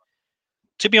 like,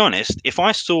 to be honest, if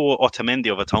I saw Otamendi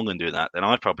or Vertonghen do that, then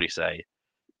I'd probably say,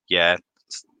 yeah,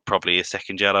 it's probably a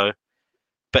second yellow.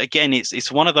 But again,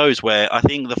 it's one of those where I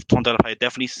think the Tondela player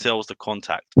definitely sells the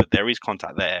contact, but there is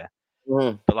contact there.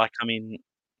 Mm. But like, I mean,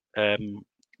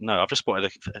 no, I've just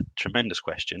spotted a tremendous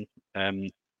question.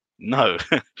 No,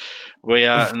 we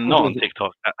are not on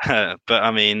TikTok, but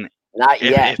I mean, Not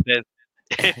yet.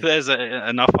 if there's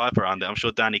enough hype around it, I'm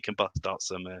sure Danny can bust out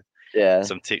Yeah.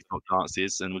 some TikTok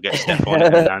dances, and we'll get Steph on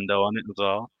it and Nando on it as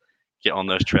well. Get on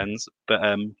those trends, but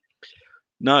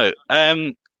no,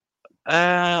 I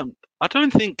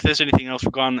don't think there's anything else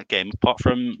regarding that game apart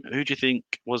from who do you think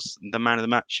was the man of the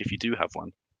match if you do have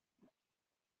one?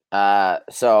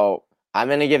 So I'm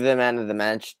gonna give the man of the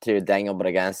match to Daniel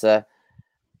Bragança.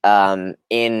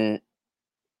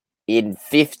 In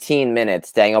 15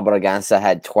 minutes, Daniel Bragança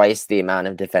had twice the amount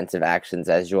of defensive actions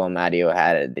as João Mario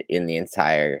had in the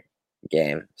entire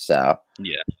game. So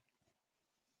yeah,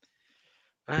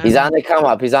 he's on the come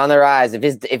up. He's on the rise. If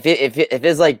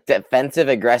his like defensive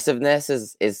aggressiveness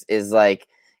is like,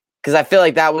 because I feel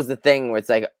like that was the thing where it's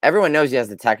like everyone knows he has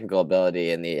the technical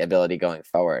ability and the ability going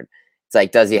forward. It's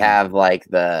like, does he have like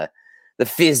the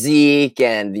physique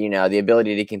and the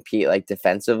ability to compete like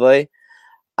defensively?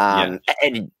 And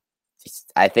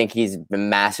I think he's been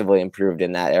massively improved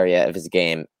in that area of his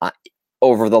game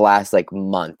over the last like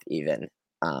month, even.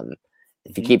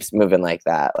 If he keeps moving like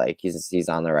that, like he's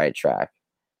on the right track.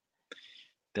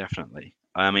 Definitely.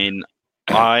 I mean,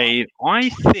 I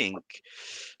think,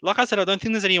 like I said, I don't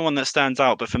think there's anyone that stands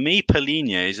out. But for me,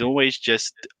 Paulinho is always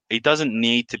just he doesn't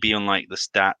need to be on like the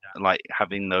stat, like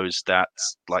having those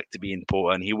stats, like to be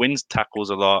important. He wins tackles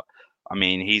a lot. I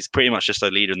mean, he's pretty much just a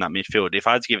leader in that midfield. If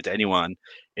I had to give it to anyone,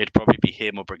 it'd probably be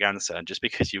him or Bragança. And just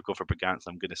because you go for Bragança,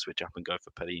 I'm going to switch up and go for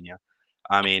Paulinho.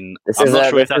 I mean, I'm not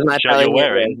sure if that's the shirt you're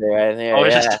wearing. Right here, I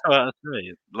was just about to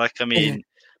say, like, I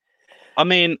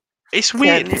mean, it's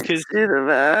weird because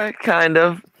kind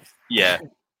of. yeah,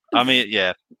 I mean,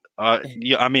 yeah,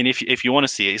 yeah. I mean, if you want to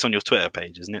see it, it's on your Twitter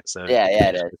page, isn't it? So yeah,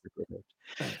 it is.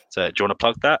 So do you want to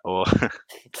plug that or?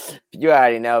 You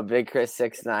already know, Big Chris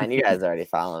 69. You guys already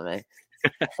follow me.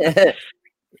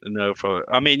 No problem.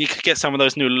 I mean, you could get some of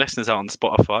those new listeners out on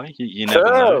Spotify. You never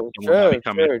know.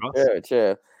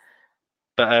 True.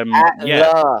 But At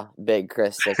yeah, the Big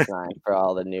Chris 69 for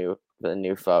all the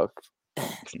new folk.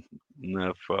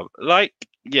 no problem. Like,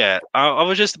 yeah, I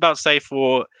was just about to say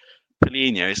for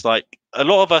Paulinho, it's like a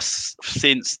lot of us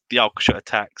since the Alcashot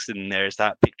attacks, and there's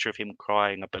that picture of him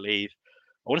crying, I believe.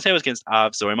 I want to say it was against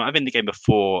Avs, or it might have been the game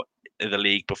before the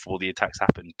league before the attacks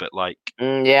happened. But like,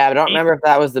 Yeah, I don't remember if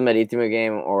that was the Maritimo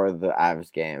game or the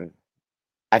Avs game.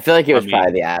 I feel like it was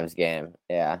probably the Avs game.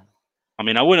 Yeah. I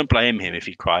mean, I wouldn't blame him if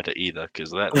he cried at either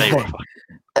because they were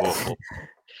fucking awful.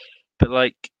 But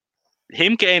like,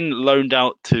 him getting loaned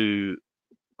out to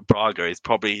Braga is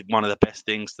probably one of the best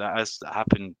things that has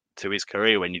happened to his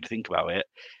career when you think about it,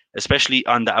 especially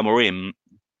under Amorim.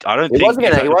 I don't think he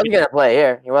wasn't gonna play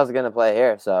here. He wasn't gonna play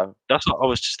here, so that's what I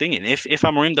was just thinking. If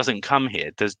Amorim doesn't come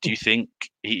here, do you think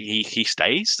he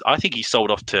stays? I think he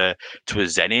sold off to a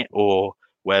Zenit or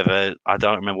whether I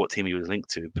don't remember what team he was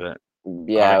linked to, but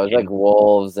yeah, it was like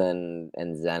Wolves and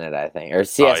Zenit, I think, or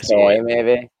CSKA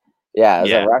maybe. Yeah, it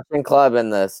was a Russian club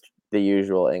and the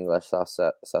usual English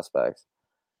suspects.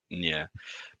 Yeah,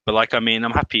 but like, I mean,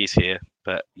 I'm happy he's here,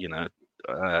 but you know,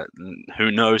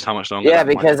 who knows how much longer? Yeah,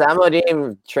 because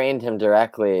Amorim trained him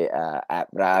directly at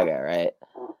Braga, right?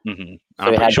 Mm-hmm. So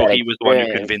I'm pretty sure he was the one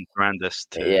who convinced Brandes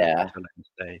to let him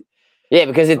stay. Yeah,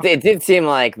 because it did seem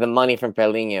like the money from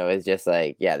Paulinho is just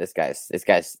like, yeah, this guy's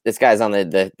on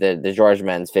the George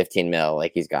Men's 15 mil,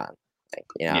 like he's gone, like,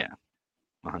 you know.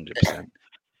 Yeah,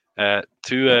 100%.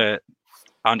 To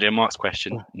Andre Mark's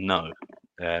question, no,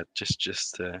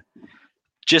 just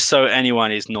so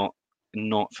anyone is not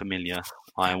familiar,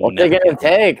 I will. What they're gonna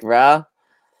take, bro?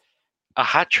 A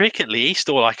hat trick at least,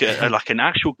 or like like an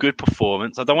actual good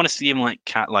performance. I don't want to see him like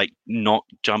not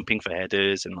jumping for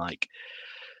headers and like.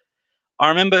 I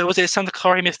remember, was it Santa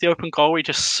Clara he missed the open goal? Where he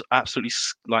just absolutely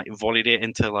like volleyed it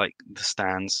into like the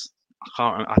stands. I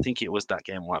can't remember. I think it was that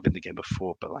game. Might have been the game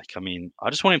before, but like, I mean,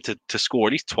 I just want him to score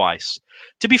at least twice.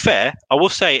 To be fair, I will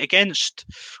say against,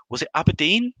 was it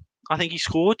Aberdeen? I think he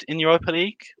scored in Europa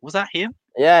League. Was that him?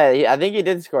 Yeah, I think he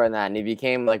did score in that, and he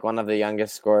became like one of the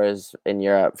youngest scorers in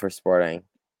Europe for Sporting.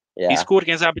 Yeah, he scored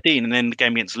against Aberdeen, and then the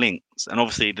game against Links, and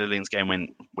obviously the Links game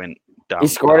went down. He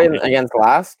scored against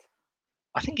Last.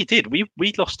 I think he did. We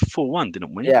lost 4-1,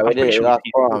 didn't we? Yeah, we did. We lost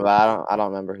 4-1, but I don't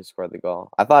remember who scored the goal.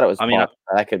 I thought it was. I mean,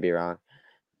 I could be wrong.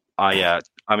 I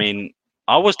mean,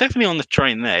 I was definitely on the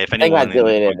train there. If anyone, I think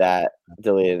I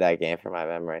deleted that game from my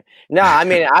memory. No, I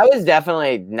mean, I was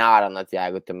definitely not on the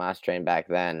Thiago Tomas train back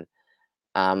then.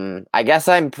 I guess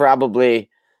I'm probably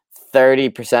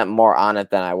 30% more on it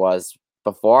than I was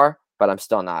before, but I'm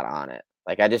still not on it.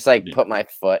 Like, I just put my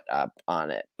foot up on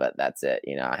it, but that's it.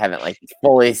 You know, I haven't like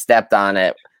fully stepped on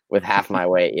it with half my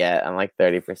weight yet. I'm like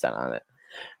 30% on it.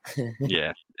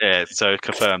 Yeah. So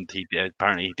confirmed,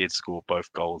 apparently he did score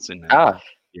both goals in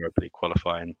Europa League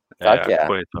qualifying.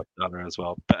 As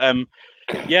well. But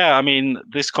yeah, I mean,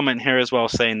 this comment here as well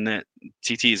saying that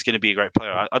TT is going to be a great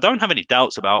player. I don't have any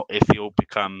doubts about if he'll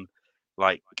become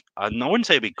like. I wouldn't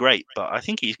say he'll be great, but I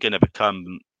think he's going to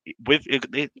become.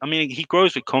 I mean, he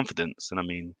grows with confidence, and I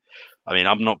mean,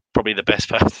 I'm not probably the best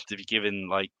person to be given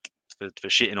like for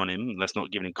shitting on him. Let's not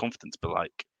give him confidence, but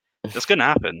like that's going to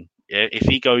happen if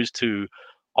he goes to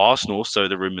Arsenal. So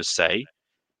the rumors say.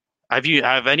 Have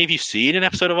any of you seen an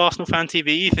episode of Arsenal Fan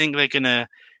TV? You think they're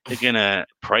gonna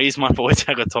praise my boy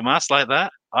Thiago Tomas like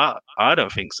that? I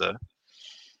don't think so.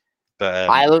 But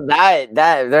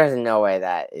there's no way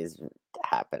that is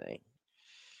happening.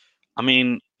 I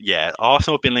mean, yeah,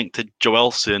 Arsenal have been linked to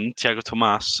Joelson, Thiago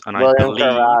Tomas, and I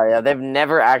believe they've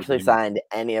never actually signed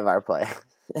any of our players.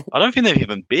 I don't think they've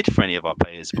even bid for any of our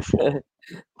players before.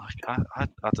 I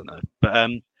don't know, but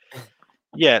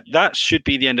yeah, that should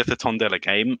be the end of the Tondela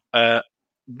game.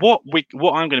 What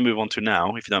I'm going to move on to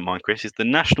now, if you don't mind, Chris, is the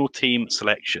national team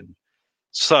selection.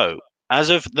 So, as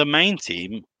of the main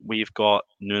team, we've got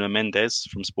Nuno Mendes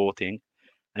from Sporting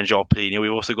and João Paulinho.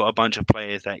 We've also got a bunch of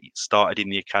players that started in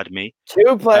the academy.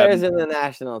 2 players in the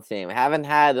national team. Haven't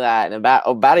had that in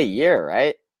about a year,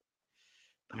 right?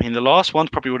 I mean, the last one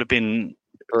probably would have been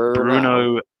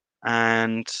Bruno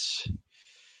and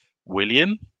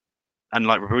William. And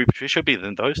like Rui Patricio would be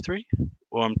than those 3?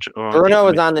 Bruno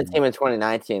was on the team in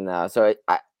 2019, though. So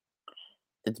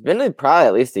it's been probably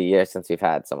at least a year since we've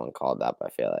had someone called up, I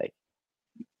feel like.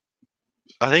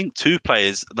 I think 2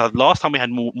 players. The last time we had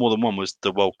more than one was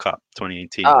the World Cup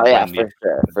 2018. Oh, yeah,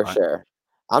 for sure.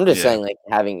 I'm just saying, like,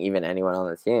 having even anyone on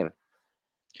the team.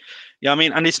 Yeah, I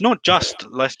mean, and it's not just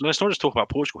let's not just talk about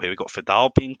Portugal here. We've got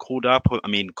Fidal being called up. I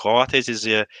mean, Coates is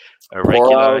a regular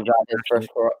Porro got his international.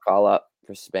 first call up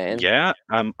for Spain. Yeah,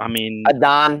 I mean,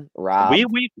 Adon robbed.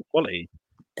 we quality.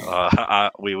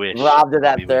 We wish. Robbed of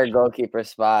that We wish. third goalkeeper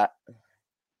spot.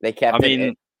 They I kept it.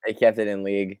 mean, They kept it in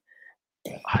league.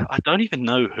 I don't even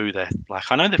know who they're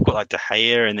like. I know they've got like De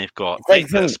Gea and they've got It's like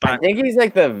the some. I think he's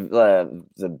like the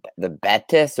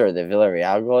Betis or the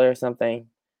Villarreal goalie or something.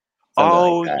 Something like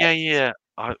Oh that. yeah, yeah.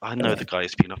 I know the guy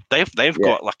is been up. They've Yeah,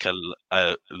 got like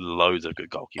a loads of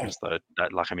good goalkeepers though.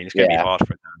 That like I mean, it's going to be yeah. hard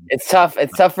for them. It's tough.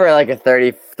 It's tough for like a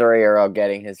 33-year-old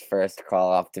getting his first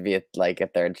call off to be like a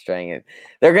third string.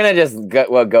 They're gonna just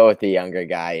go with the younger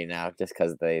guy, just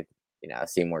because they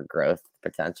see more growth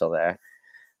potential there.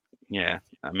 Yeah,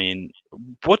 I mean,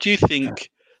 what do you think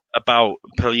about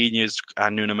Paulinho's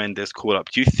and Nuno Mendes call up?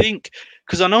 Do you think?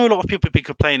 Because I know a lot of people have been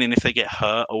complaining if they get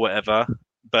hurt or whatever,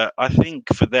 but I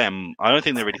think for them, I don't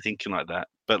think they're really thinking like that.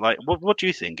 But like, what do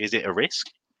you think? Is it a risk?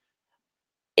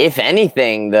 If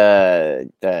anything, the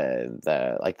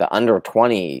like the under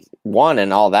 21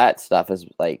 and all that stuff is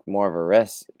like more of a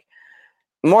risk.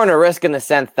 More in a risk in the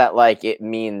sense that like it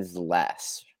means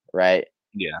less, right?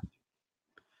 Yeah.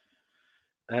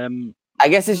 I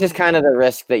guess it's just kind of the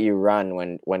risk that you run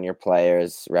when your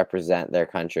players represent their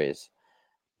countries.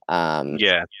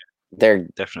 Yeah, They're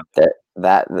definitely.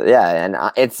 and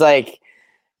it's like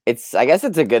I guess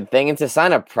it's a good thing. It's a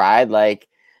sign of pride. Like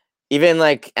even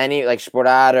like any like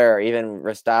Sporad or even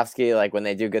Rostovsky, like when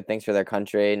they do good things for their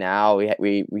country, now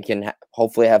we can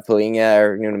hopefully have Paulinho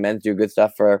or Men's do good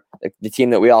stuff for the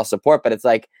team that we all support. But it's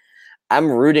like I'm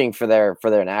rooting for their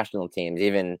national teams,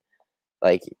 even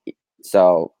like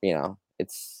so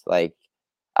it's like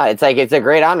it's a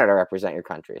great honor to represent your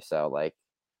country. So like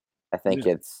I think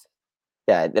it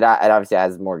obviously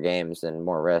has more games and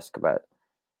more risk, but.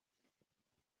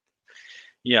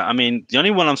 Yeah, I mean, the only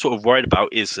one I'm sort of worried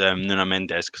about is Nuno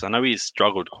Mendes because I know he's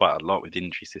struggled quite a lot with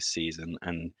injuries this season,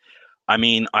 and I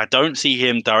mean, I don't see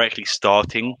him directly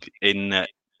starting in.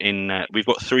 We've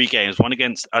got three games: one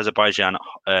against Azerbaijan,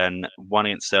 and one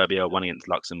against Serbia, one against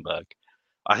Luxembourg.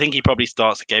 I think he probably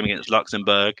starts a game against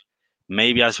Luxembourg,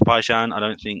 maybe Azerbaijan. I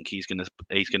don't think he's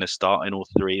gonna start in all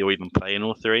three or even play in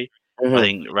all three. I Mhm.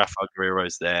 think Rafa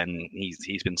Guerreiro's there, and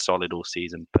he's been solid all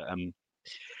season, but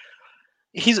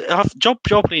he's job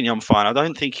leading. I'm fine. I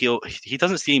don't think he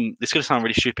doesn't seem. This is gonna sound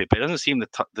really stupid, but he doesn't seem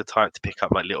the type to pick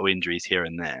up like little injuries here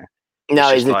and there. It's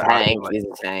No, he's just a like I feel tank. like He's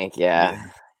a tank. yeah, Yeah.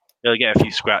 he'll get a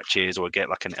few scratches or get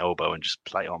like an elbow and just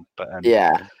play on. But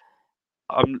Yeah.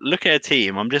 I'm looking at a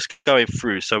team. I'm just going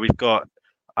through. So we've got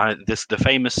the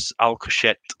famous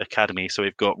Alcochete Academy. So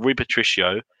we've got Rui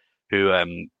Patricio, who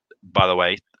by the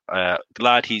way,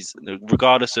 glad he's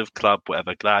regardless of club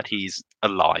whatever, glad he's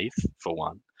alive for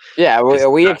one. Yeah.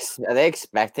 Because Are they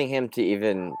expecting him to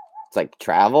even like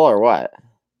travel or what?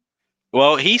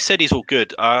 well, he said he's all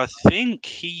good. I think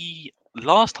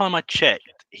last time I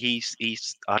checked, he's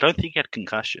I don't think he had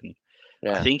concussion. I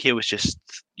Yeah. think it was just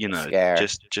Scare.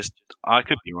 just I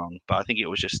could be wrong, but I think it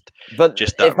was But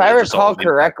just that if I result recall of impact.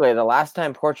 correctly, the last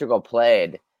time Portugal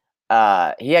played,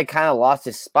 he had kind of lost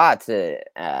his spot to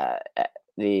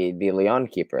the Leon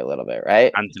keeper a little bit,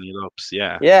 right? Anthony Lopes,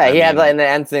 yeah. Yeah, I he had mean, and the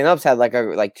Anthony Lopes had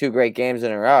like two great games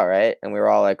in a row, right? And we were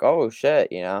all like, "Oh shit,"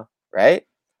 right?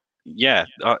 yeah,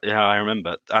 yeah, I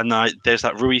remember. And there's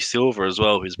that Rui Silva as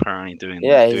well, who's apparently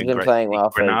Yeah, he's doing been great. playing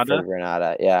well for Granada,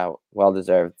 Granada. Yeah, well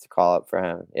deserved call up for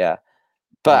him. Yeah,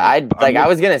 but yeah. But I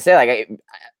was gonna say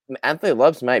Anthony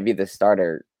Lopes might be the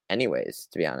starter anyways.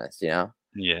 To be honest, yeah,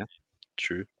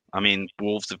 true. I mean,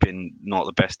 Wolves have been not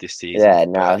the best this season, Yeah,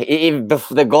 no, but even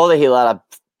the goal that he let up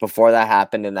before that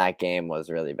happened in that game was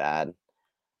really bad.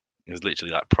 it was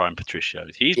literally like prime Patricio.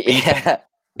 Yeah,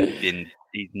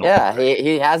 He's not been yeah, great.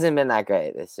 he hasn't been that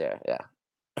great this year.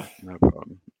 Yeah, No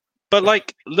problem. But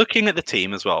like looking at the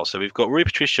team as well, so we've got Rui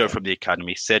Patricio from the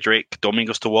academy, Cedric,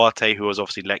 Domingos Duarte, who was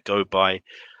obviously let go by.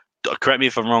 Correct me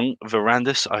if I'm wrong,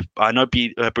 Verandis. I know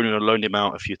Bruno loaned him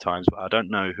out a few times, but I don't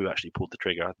know who actually pulled the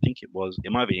trigger. I think it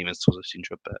might be even Sousa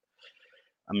Sintra, but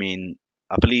I mean,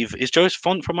 I believe is Joe's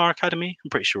Font from our academy. I'm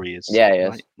pretty sure he is. yeah, he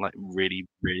is. Like really,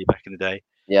 really back in the day.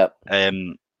 Yep.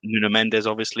 Nuno Mendes,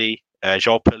 obviously.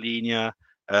 João Palhinha,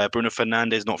 Bruno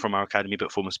Fernandes, not from our academy,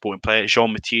 but former Sporting player.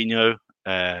 João Moutinho,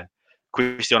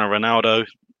 Cristiano Ronaldo,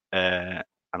 and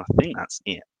I think that's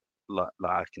it. Like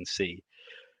I can see,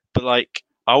 but like,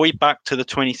 are we back to the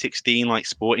 2016 like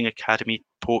Sporting Academy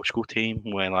Portugal team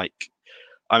where like,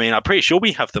 I mean, I'm pretty sure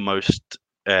we have the most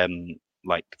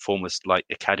like former like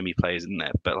academy players in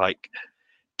there, but like,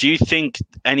 Do you think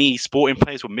any Sporting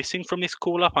players were missing from this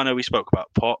call up? I know we spoke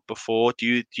about Pot before.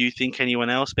 Do you think anyone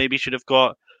else maybe should have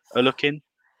got a look in?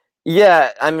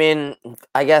 Yeah, I mean,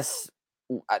 I guess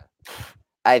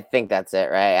I think that's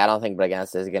it, right? I don't think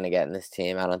Braganza is going to get in this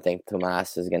team. I don't think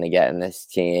Tomas is going to get in this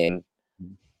team.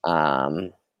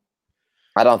 I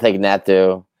don't think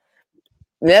Neto.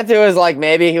 Neto is like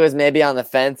he was on the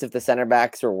fence if the center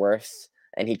backs were worse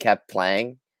and he kept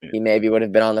playing. He maybe would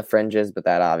have been on the fringes, but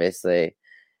that obviously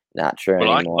not true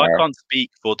anymore. I can't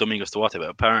speak for Domingos Duarte, but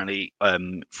apparently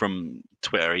from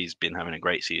Twitter he's been having a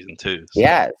great season too. So.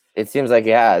 Yeah, it seems like he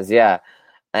has, yeah.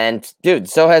 And dude,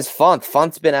 so has Font.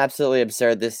 Font's been absolutely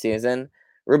absurd this season.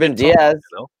 Ruben Diaz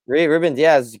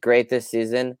is great this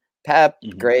season. Pep,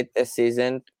 great this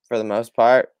season for the most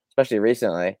part, especially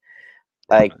recently.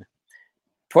 Like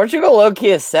Portugal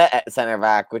low-key is set at center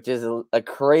back, which is a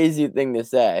crazy thing to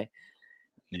say.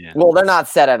 Yeah. Well, they're not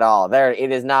set at all.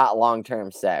 It is not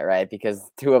long-term set, right? Because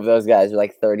two of those guys are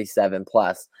like 37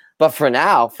 plus. But for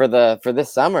now, for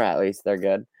this summer at least, they're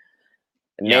good.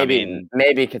 Maybe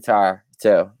Qatar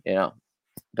too,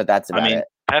 but that's about it.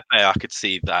 Pepe, I could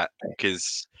see that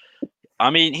because,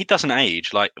 he doesn't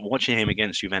age. Like watching him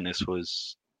against Juventus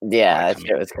was that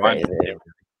shit was crazy.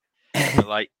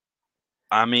 But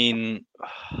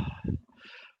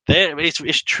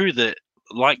it's true that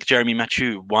like Jeremy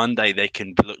Mathieu, one day they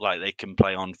can look like they can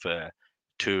play on for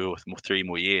 2 or 3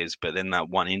 more years, but then that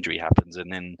one injury happens,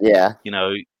 and then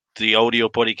the older your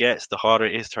body gets, the harder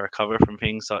it is to recover from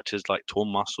things such as like torn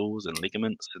muscles and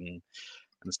ligaments and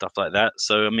stuff like that.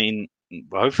 So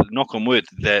hopefully, knock on wood,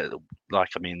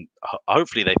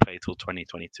 hopefully they play till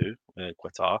 2022,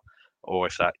 Qatar, or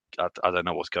if that I don't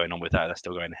know what's going on with that. They're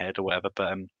still going ahead or whatever,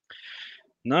 but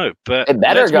no, but it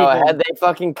better go ahead. They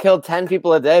fucking kill 10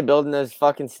 people a day building those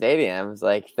fucking stadiums.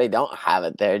 Like they don't have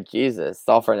it there. Jesus, it's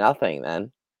all for nothing,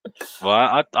 then.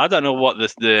 Well, I don't know what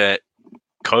the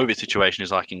COVID situation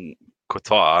is like in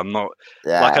Qatar. I'm not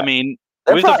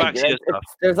with the vaccine stuff.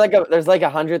 There's like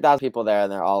 100,000 people there,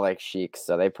 and they're all like sheiks,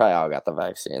 so they probably all got the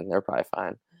vaccine. They're probably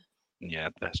fine. Yeah,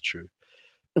 that's true.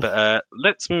 But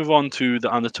let's move on to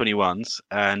the under-21s,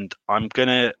 and I'm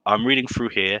reading through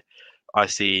here. I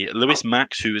see Lewis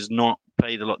Max, who has not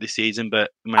played a lot this season,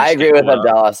 but I agree with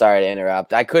Abdallah. Sorry to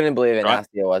interrupt. I couldn't believe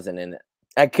Inacio wasn't in it.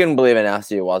 I couldn't believe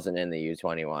Inacio wasn't in the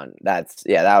U21. That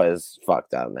was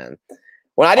fucked up, man.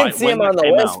 When I didn't see him on the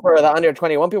list for the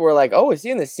under-21, people were like, "Oh, is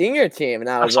he in the senior team?" And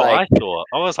I was what I thought.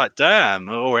 I was like, "Damn,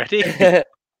 already."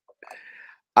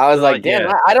 I was like, "Damn,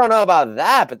 yeah. I don't know about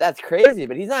that, but that's crazy."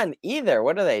 But he's not in either.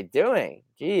 What are they doing?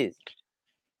 Jeez.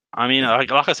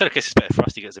 Like I said, I guess it's better for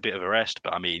us to get a bit of a rest.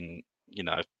 But I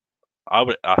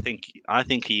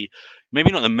think he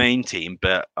maybe not the main team,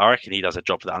 but I reckon he does a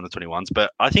job for the under-21s.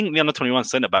 But I think the under-21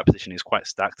 centre back position is quite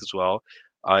stacked as well.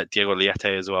 Diego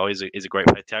Liete as well is a great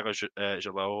player. Thiago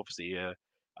Jalou, obviously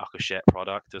Alcochete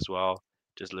product as well.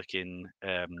 Just looking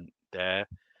there,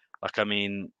 I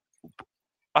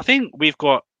think we've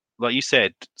got, like you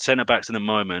said, centre backs in the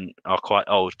moment are quite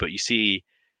old, but you see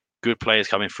good players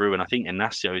coming through, and I think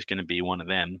Inacio is going to be one of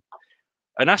them.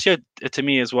 Inacio, to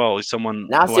me as well, is someone.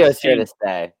 Inacio is here to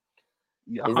stay.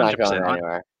 Yeah, he's not going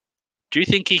anywhere. Do you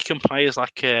think he can play as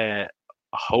like a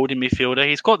holding midfielder?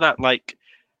 He's got that like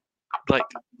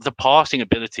the passing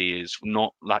ability is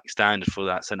not like standard for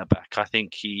that centre back. I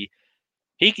think he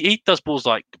does balls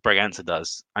like Braganza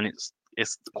does, and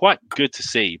it's quite good to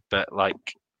see. But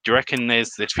like, do you reckon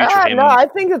there's future for him? No, I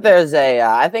think that there's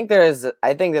I think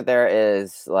that there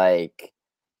is like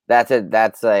that's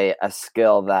a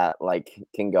skill that like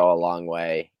can go a long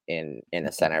way in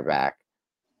a center back.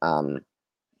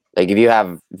 Like if you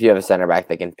have a center back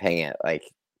that can ping it like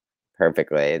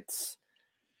perfectly, it's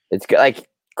good. Like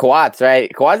Coates,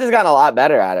 right? Coates has gotten a lot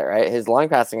better at it, right? His long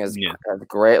passing has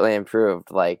greatly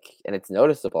improved, like, and it's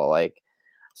noticeable. Like,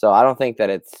 so I don't think that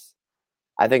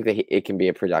I think that it can be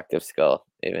a productive skill,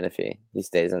 even if he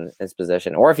stays in his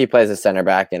position, or if he plays a center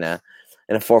back in a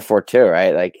 4-4-2,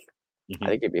 right? Like, I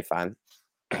think it'd be fine.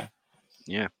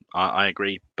 Yeah, I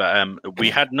agree. But we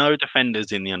had no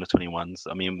defenders in the under-21s.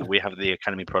 We have the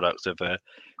academy products of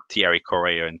Thierry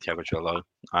Correa and Thiago Jalou.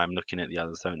 I'm looking at the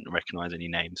others, don't recognize any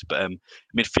names. But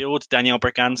midfield, Daniel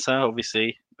Braganza,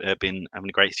 obviously, been having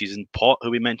a great season. Pot,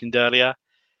 who we mentioned earlier.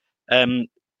 Do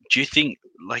you think,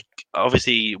 like,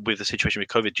 obviously with the situation with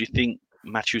COVID, do you think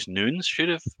Matheus Nunes should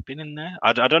have been in there?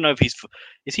 I don't know if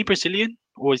is he Brazilian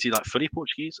or is he like fully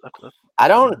Portuguese? I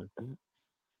don't.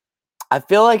 I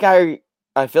feel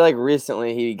like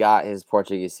recently he got his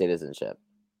Portuguese citizenship.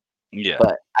 Yeah,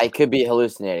 but I could be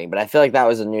hallucinating. But I feel like that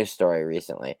was a news story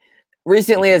recently.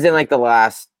 Recently, as in like the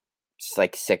last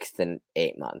 6 to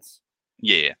 8 months.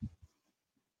 Yeah.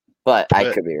 But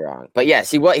I could be wrong. But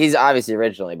yes, he's obviously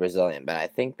originally Brazilian, but I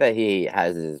think that he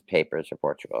has his papers for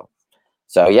Portugal.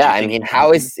 So yeah, I mean,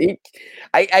 how is he?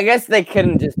 I guess they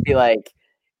couldn't just be like,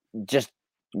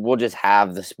 we'll just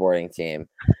have the sporting team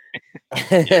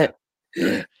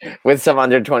with some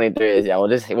under 23s. Yeah,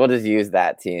 we'll just use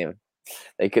that team.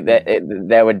 They could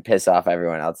that would piss off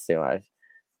everyone else too much.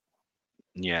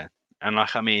 Yeah, and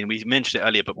like I mean, we mentioned it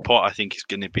earlier, but Pot I think is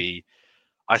going to be.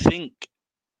 I think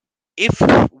if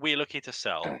we're looking to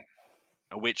sell,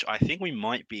 which I think we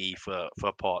might be for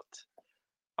Pot.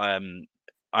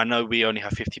 I know we only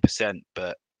have 50%,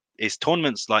 but it's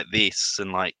tournaments like this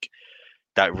and like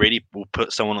that really will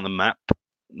put someone on the map.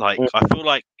 Like I feel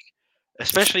like,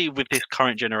 especially with this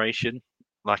current generation,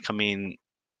 like I mean,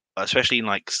 especially in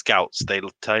like scouts, they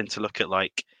tend to look at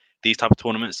like these type of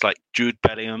tournaments, like Jude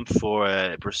Bellingham for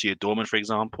Borussia Dortmund, for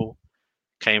example,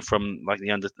 came from like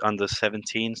the under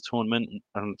 17s tournament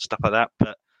and stuff like that.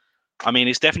 But I mean,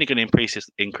 it's definitely going to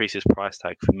increase his price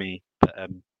tag for me. But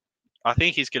I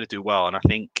think he's going to do well, and I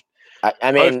think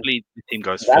I mean, hopefully the team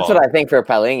goes that's far. what I think for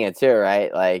Palhinha too,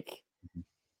 right? Like,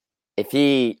 if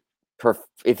he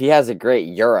has a great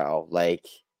Euro, like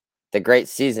the great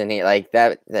season, he like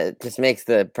that just makes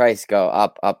the price go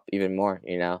up even more,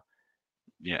 you know?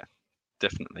 Yeah,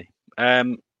 definitely.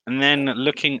 And then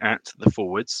looking at the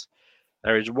forwards,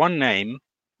 there is one name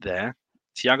there,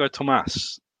 Thiago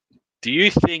Tomas. Do you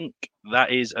think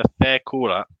that is a fair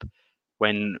call up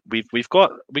when we've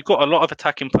got a lot of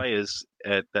attacking players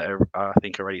that are I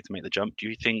think are ready to make the jump? Do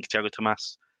you think Thiago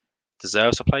Tomas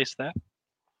deserves a place there?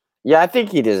 Yeah, I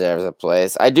think he deserves a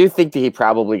place. I do think that he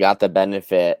probably got the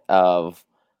benefit of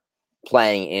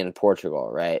playing in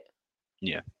Portugal, right?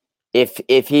 Yeah. If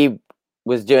he's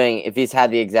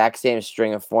had the exact same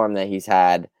string of form that he's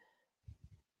had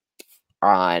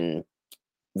on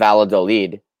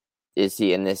Valladolid, is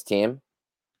he in this team?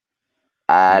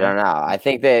 I don't know. I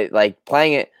think that like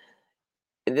playing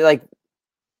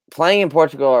in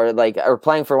Portugal or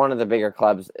playing for one of the bigger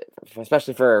clubs,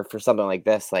 especially for something like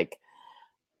this, like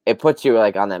it puts you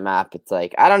like on that map. It's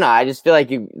like I don't know. I just feel like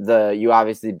you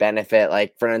obviously benefit.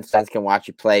 Like for instance, can watch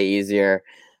you play easier,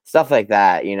 stuff like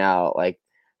that. You know, like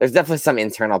there's definitely some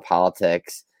internal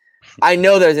politics. I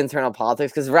know there's internal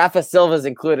politics because Rafa Silva's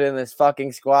included in this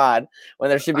fucking squad when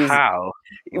there should be how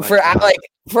for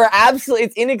absolutely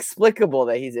it's inexplicable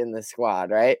that he's in the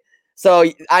squad, right? So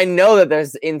I know that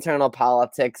there's internal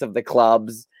politics of the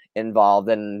clubs involved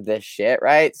in this shit,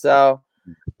 right? So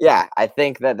yeah, I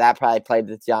think that probably played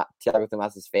to Thiago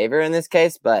Tomas's favor in this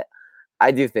case, but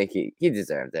I do think he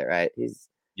deserved it, right?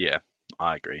 Yeah,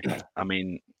 I agree. I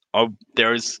mean,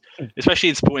 there is, especially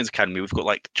in Sporting's Academy, we've got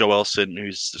like Joelson,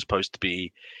 who's supposed to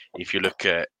be, if you look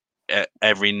at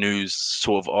every news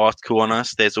sort of article on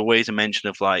us, there's always a mention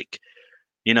of like,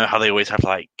 you know how they always have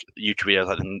like YouTube videos,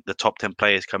 like the top 10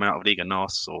 players coming out of Liga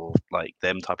NOS or like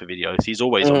them type of videos. He's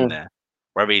always on there.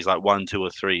 Whether he's like 1, 2, or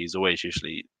 3, he's always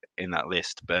usually in that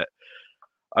list. But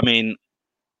I mean,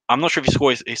 I'm not sure if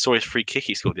he saw his free kick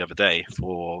he scored the other day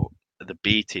for the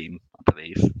B team, I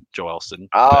believe, Joelson.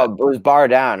 Oh, it was bar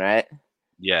down, right?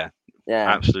 Yeah,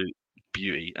 Yeah. absolute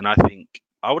beauty. And I think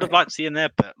I would have liked to see him there,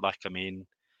 but like, I mean,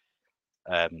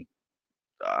 it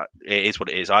is what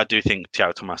it is. I do think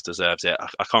Thiago Tomas deserves it.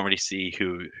 I can't really see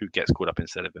who gets called up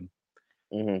instead of him.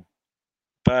 Mm-hmm.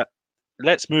 But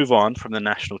let's move on from the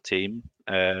national team.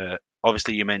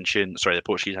 Obviously, the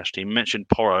Portuguese national team. You mentioned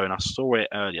Porro, and I saw it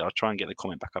earlier. I'll try and get the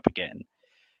comment back up again.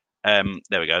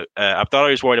 There we go.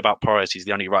 Abdallah is worried about Porro as he's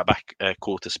the only right back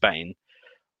called to Spain.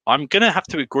 I'm gonna have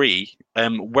to agree.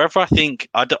 Whether I think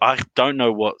I don't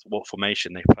know what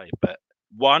formation they play, but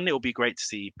one, it will be great to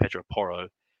see Pedro Porro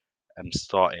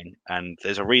starting, and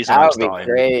there's a reason I'm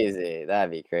starting.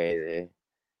 That'd be crazy.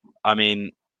 I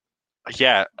mean,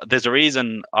 yeah, there's a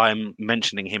reason I'm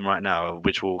mentioning him right now,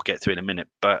 which we'll get to in a minute.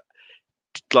 But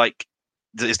like,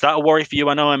 is that a worry for you?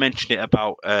 I know I mentioned it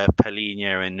about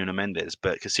Palhinha and Nuno Mendes,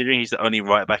 but considering he's the only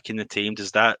right back in the team,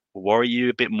 does that worry you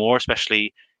a bit more?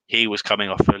 Especially he was coming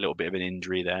off a little bit of an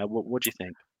injury there. What do you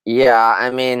think? Yeah,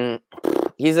 I mean,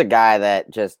 he's a guy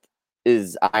that just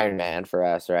is Iron Man for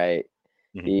us, right?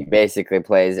 Mm-hmm. He basically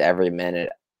plays every minute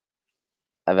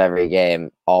of every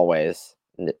game, always.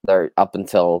 Up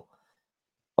until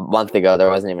a month ago, there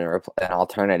wasn't even an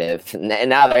alternative. And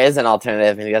now there is an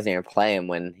alternative, and he doesn't even play him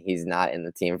when he's not in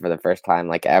the team for the first time,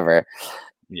 like ever.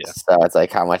 Yeah. So it's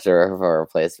like, how much of a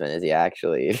replacement is he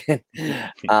actually?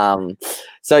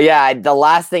 So yeah, the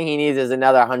last thing he needs is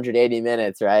another 180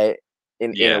 minutes, right?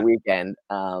 In a weekend.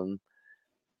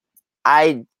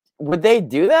 Would they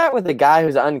do that with a guy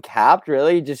who's uncapped?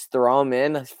 Really, just throw him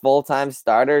in a full-time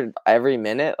starter every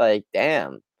minute? Like,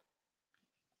 damn.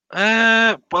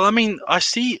 Well, I mean, I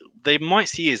see they might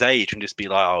see his age and just be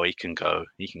like, oh, he can go.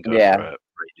 He can go Yeah, for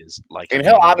ages. Like, I and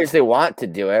he'll mean, obviously want to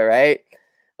do it, right?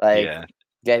 Like yeah,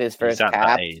 get his he's first at that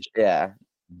cap. age. Yeah.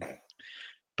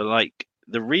 But like,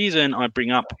 the reason I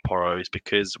bring up Porro is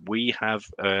because we have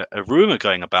a rumor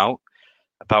going about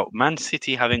Man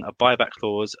City having a buyback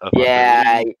clause of, I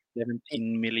Yeah. believe,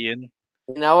 17 million.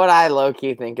 You know what I low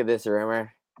key think of this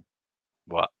rumor?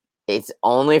 What? It's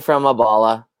only from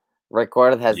Abala. Rick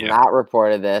has Yeah. not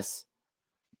reported this.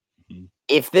 Mhm.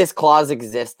 If this clause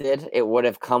existed, it would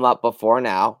have come up before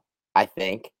now, I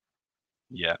think.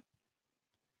 Yeah.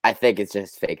 I think it's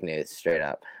just fake news, straight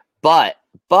up. But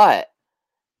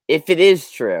if it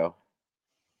is true,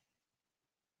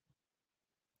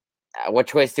 what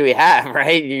choice do we have,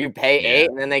 right? You pay Yeah. 8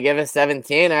 and then they give us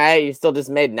 17. All right, you still just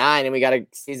made 9 and we got a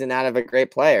season out of a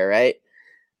great player, right?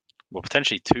 Well,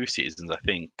 potentially 2 seasons, I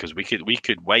think, because we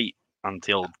could wait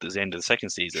until the end of the second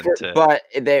season Sure, to. but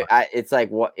it's like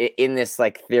what in this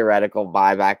like theoretical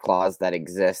buyback clause that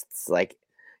exists, like,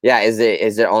 yeah, is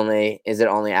it only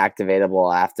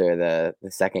activatable after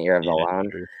the second year of the Yeah,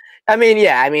 loan? true. I mean,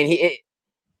 yeah, I mean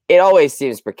it always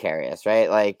seems precarious, right?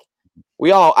 Like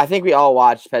I think we all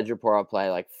watched Pedro Porro play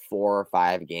like 4 or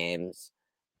 5 games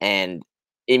and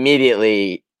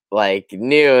immediately like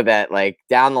knew that like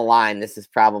down the line this is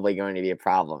probably going to be a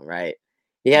problem, right?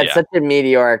 He had Yeah. such a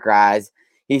meteoric rise.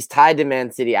 He's tied to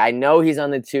Man City. I know he's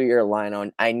on the 2-year line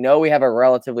on. I know we have a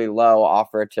relatively low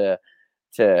offer to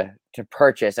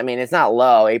purchase. I mean, it's not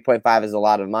low. 8.5 is a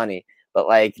lot of money, but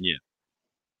like Yeah.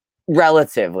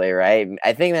 relatively, right?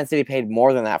 I think Man City paid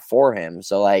more than that for him.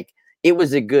 So like it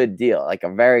was a good deal, like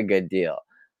a very good deal.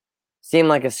 Seemed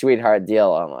like a sweetheart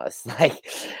deal almost. Like,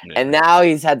 Yeah. and now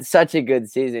he's had such a good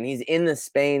season. He's in the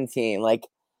Spain team. Like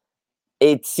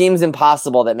it seems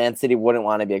impossible that Man City wouldn't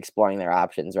want to be exploring their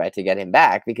options, right, to get him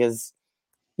back because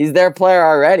he's their player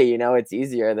already. You know, it's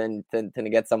easier than to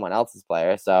get someone else's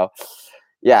player. So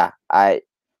yeah, I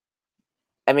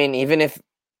mean, even if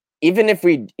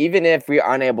we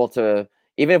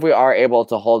are able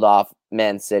to hold off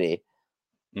Man City,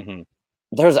 Hmm.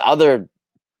 there's other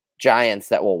giants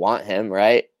that will want him,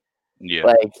 right? Yeah.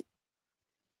 Like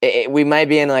we might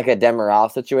be in like a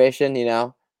Demiral situation, you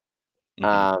know.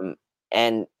 Hmm.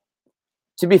 And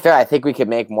to be fair, I think we could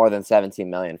make more than 17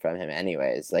 million from him,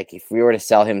 anyways. Like if we were to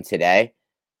sell him today,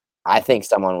 I think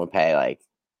someone would pay like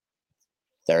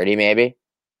 30, maybe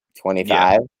Yeah.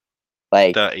 25.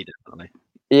 Like, 30 definitely.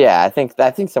 yeah, I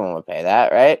think someone would pay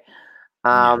that, right?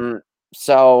 Yeah.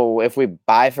 So if we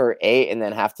buy for 8 and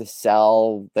then have to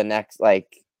sell the next,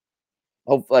 like,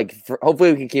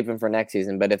 hopefully we can keep him for next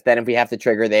season. But if we have to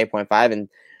trigger the 8.5 and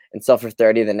sell for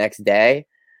 30 the next day,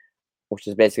 which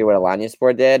is basically what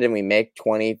Alanyaspor did, and we make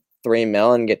 23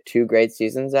 mil and get 2 great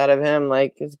seasons out of him,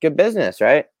 like it's good business,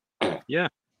 right? Yeah.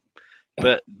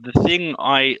 But the thing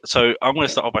so I'm going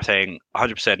to start off by saying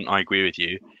 100% I agree with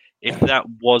you. If that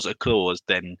was a clause,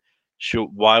 then sure,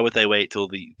 why would they wait till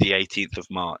the 18th of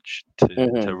March to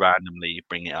Mm-hmm. randomly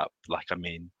bring it up? Like, I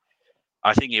mean,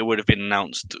 I think it would have been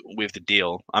announced with the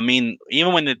deal. I mean,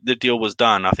 even when the deal was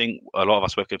done, I think a lot of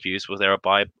us were confused. Was there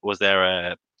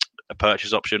a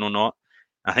purchase option or not?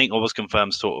 I think it was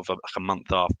confirmed sort of like a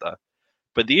month after.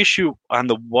 But the issue and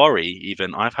the worry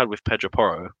even I've had with Pedro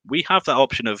Porro, we have that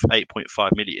option of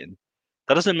 8.5 million.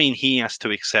 That doesn't mean he has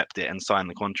to accept it and sign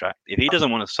the contract. If he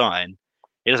doesn't want to sign,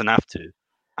 he doesn't have to.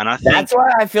 And I That's think,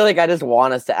 why I feel like I just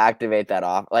want us to activate that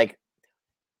off, like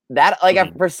that. Like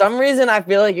mhm, for some reason, I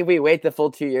feel like if we wait the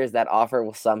full 2 years, that offer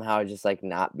will somehow just like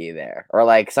not be there, or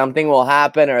like something will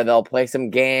happen, or they'll play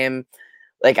some game.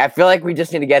 Like I feel like we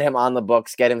just need to get him on the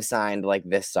books, get him signed like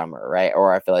this summer, right?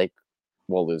 Or I feel like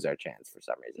we'll lose our chance for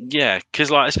some reason. yeah, because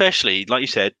like especially like you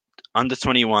said, under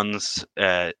 21s.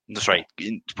 Sorry,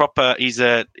 proper. He's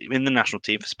in the national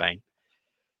team for Spain.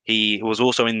 He was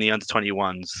also in the under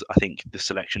 21s. I think the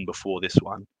selection before this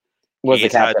one. Was the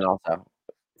He's had captain also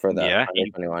for the yeah.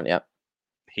 under 21? Yep.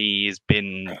 He's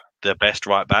been the best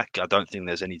right back. I don't think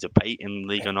there's any debate in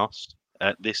Liga NOS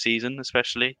this season,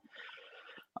 especially.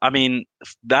 I mean,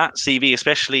 that CV,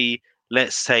 especially,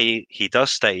 let's say he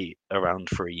does stay around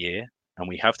for a year and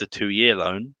we have the 2 year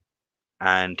loan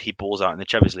and he balls out in the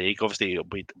Champions League. Obviously,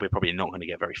 we're probably not going to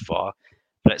get very far.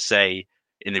 Let's say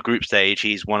in the group stage,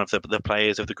 he's one of the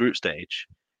players of the group stage.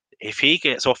 If he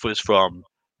gets offers from,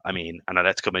 I mean, an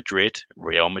Atletico Madrid,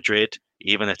 Real Madrid,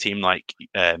 even a team like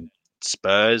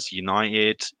Spurs,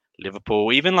 United,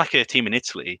 Liverpool, even like a team in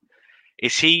Italy,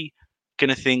 is he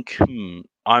gonna think,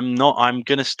 I'm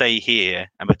gonna stay here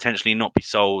and potentially not be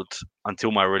sold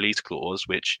until my release clause,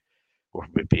 which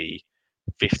would be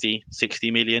 50,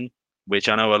 60 million? which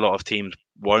I know a lot of teams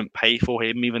won't pay for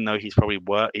him, even though he'll probably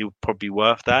be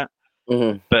worth that.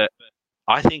 Mm-hmm. But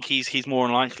I think he's more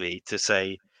unlikely to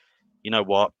say, you know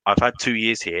what, I've had 2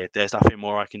 years here. There's nothing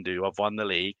more I can do. I've won the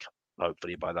league,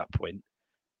 hopefully by that point.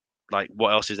 Like,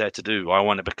 what else is there to do? I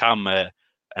want to become a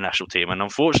national team, and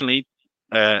unfortunately,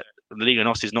 the Liga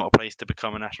NOS is not a place to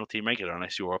become a national team regular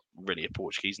unless you're really a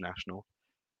Portuguese national.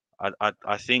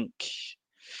 I think.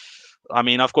 I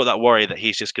mean, I've got that worry that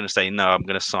he's just going to say no. I'm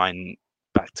going to sign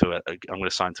back to it. I'm going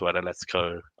to sign to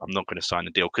Atletico. I'm not going to sign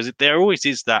the deal because there always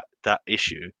is that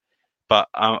issue. But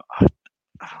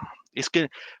it's good.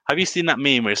 Have you seen that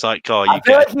meme where it's like, oh, you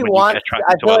get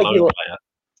attracted to a lone player?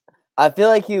 I feel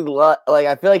like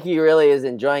I feel like he really is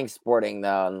enjoying Sporting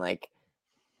though, and like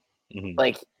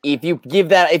if you gave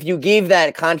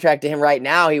that contract to him right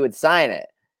now, he would sign it.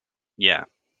 Yeah.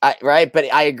 Right,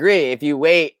 but I agree. If you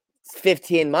wait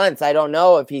 15 months, I don't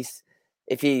know if he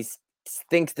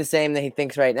thinks the same that he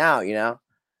thinks right now. You know.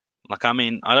 Like, I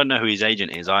mean, I don't know who his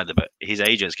agent is either, but his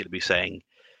agent's going to be saying,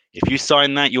 if you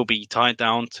sign that, you'll be tied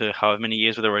down to however many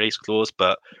years with a release clause.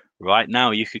 But right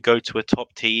now, you could go to a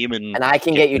top team and I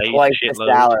can get you twice the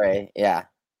salary. Yeah.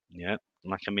 Yeah.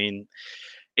 Like, I mean,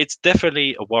 it's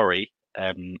definitely a worry.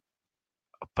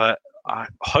 But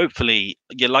hopefully,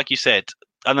 yeah, like you said,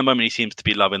 at the moment, he seems to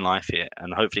be loving life here,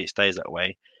 and hopefully it stays that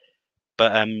way.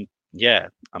 But yeah,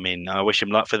 I mean, I wish him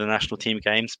luck for the national team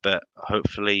games, but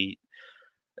hopefully,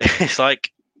 it's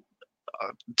like,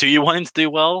 do you want him to do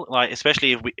well? Like,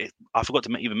 especially if I forgot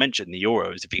to even mention the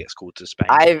Euros if he gets called to Spain.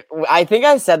 I think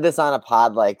I said this on a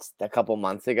pod like a couple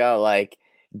months ago. Like,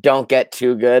 don't get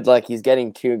too good. Like, he's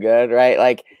getting too good, right?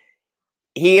 Like,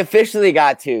 he officially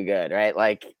got too good, right?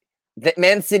 Like,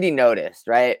 Man City noticed,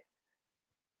 right?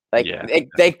 Like,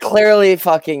 they clearly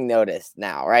fucking noticed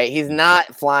now, right? He's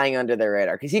not flying under the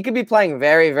radar because he could be playing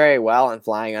very, very well and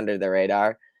flying under the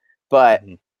radar, but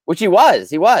which he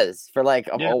was for like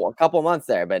a couple months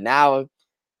there. But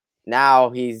now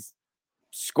he's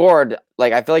scored.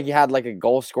 Like, I feel like he had like a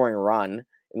goal scoring run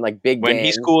in like big games. When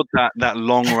he scored that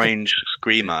long range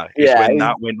screamer, is when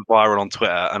that went viral on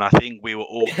Twitter, and I think we were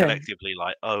all collectively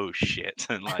like, "Oh shit!"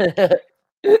 And like,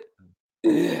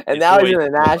 and now he's in the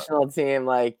national team.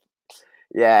 Like,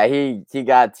 yeah, he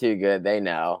got too good. They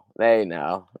know.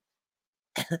 Yeah.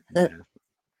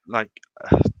 Like,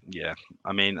 yeah.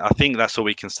 I mean, I think that's all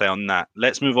we can say on that.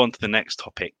 Let's move on to the next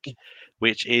topic,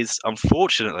 which is,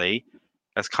 unfortunately,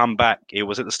 has come back. It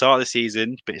was at the start of the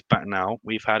season, but it's back now.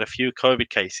 We've had a few COVID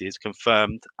cases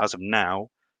confirmed as of now.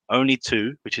 Only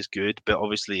 2, which is good, but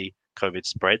obviously COVID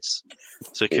spreads.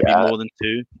 So it could be more than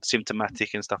 2,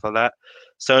 symptomatic and stuff like that.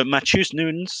 So Matheus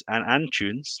Nunes and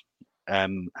Antunes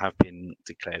have been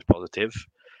declared positive.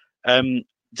 I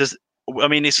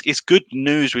mean, it's good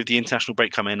news with the international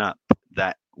break coming up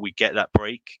that we get that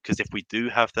break, because if we do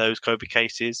have those COVID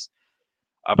cases,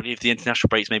 I believe the international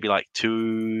break's maybe like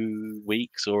 2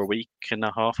 weeks or a week and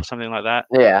a half or something like that.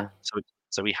 Yeah.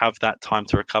 So we have that time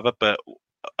to recover. But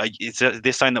is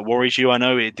this something that worries you? I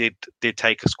know it did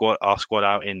take our squad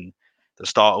out in the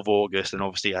start of August, and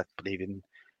obviously I believe in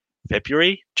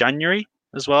January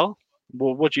as well.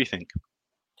 What do you think?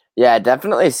 Yeah, it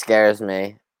definitely scares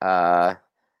me.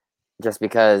 Just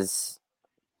because,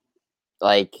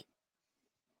 like,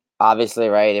 obviously,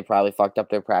 right, it probably fucked up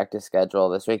their practice schedule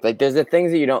this week. Like, there's the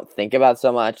things that you don't think about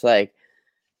so much. Like,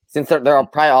 since they're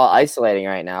probably all isolating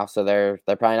right now, so they're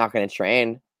probably not going to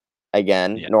train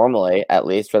again normally, at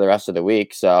least for the rest of the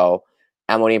week. So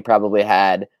Amorim probably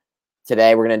had,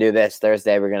 today we're going to do this,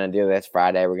 Thursday we're going to do this,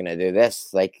 Friday we're going to do this.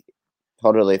 Like,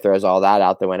 totally throws all that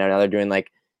out the window. Now they're doing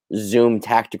like Zoom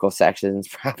tactical sections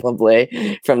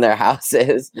probably from their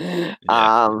houses. It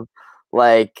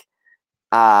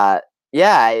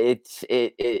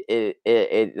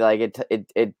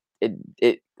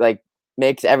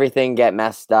makes everything get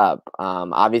messed up.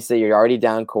 Obviously you're already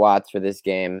down Coates for this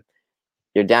game.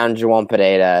 You're down João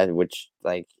Pereira, which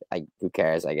who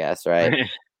cares, I guess, right?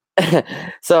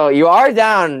 So you're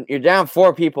down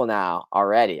 4 people now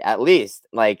already, at least.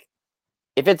 Like,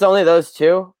 if it's only those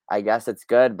 2, I guess it's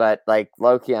good, but like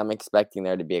low-key, I'm expecting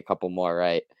there to be a couple more,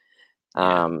 right?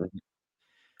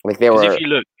 Like they were. If you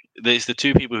look, there's the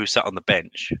 2 people who sat on the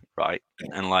bench, right?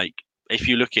 And like, if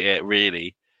you look at it,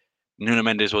 really, Nuno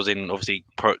Mendes was in obviously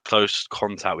close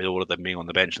contact with all of them being on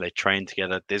the bench. They trained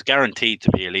together. There's guaranteed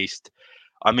to be at least.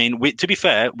 I mean, to be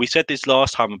fair, we said this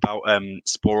last time about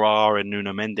Sporar and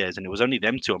Nuno Mendes, and it was only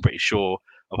them 2. I'm pretty sure,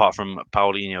 apart from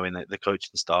Paulinho and the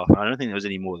coaching staff. I don't think there was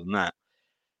any more than that.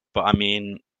 But I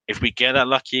mean, if we get that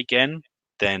lucky again,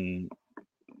 then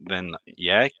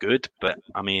yeah, good. But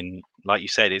I mean, like you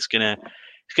said, it's gonna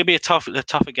going to be a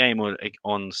tougher game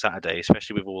on Saturday,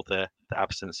 especially with all the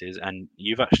absences. And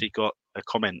you've actually got a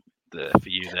comment for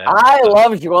you there. I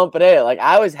love João Pereira. Like,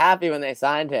 I was happy when they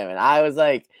signed him, and I was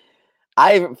like,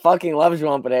 I fucking love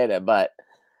João Pereira. But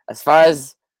as far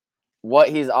as what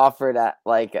he's offered at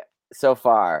so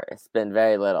far, it's been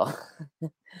very little.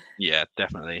 Yeah,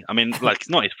 definitely. I mean, like, it's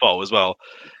not his fault as well.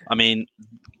 I mean,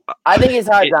 I think he's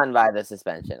hard done by the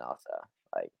suspension also.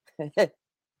 Like,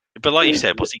 but like you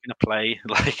said, was he going to play?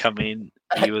 Like, I mean,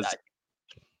 he was.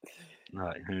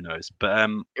 Like, who knows? But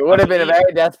it would have been a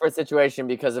very desperate situation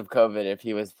because of COVID if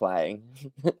he was playing.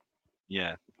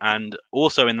 Yeah, and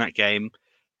also in that game,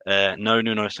 no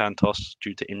Nuno Santos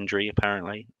due to injury.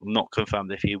 Apparently, not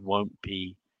confirmed if he won't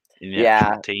be in the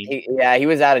actual team. He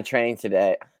was out of training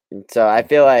today, so I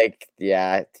feel like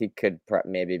he could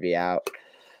maybe be out.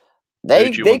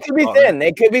 They could be thin.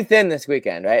 They could be thin this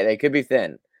weekend, right? They could be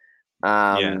thin.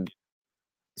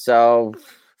 So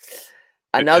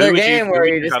another game where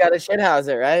you just got to shithouse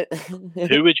it, right?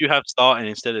 Who would you have starting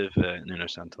instead of Nuno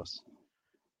Santos?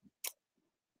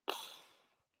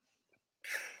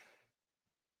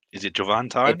 Is it Jovan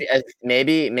time?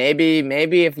 Maybe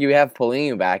if you have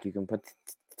Paulinho back, you can put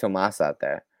Tomas out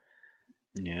there.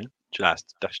 Yeah,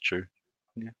 that's true.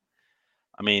 Yeah,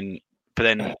 I mean, but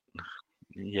then,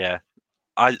 yeah,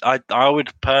 I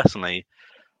would personally,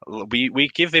 we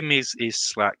give him his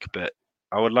slack, but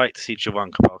I would like to see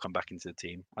Jovan Cabral come back into the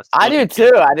team. I do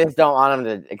too. I just don't want him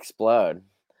to explode.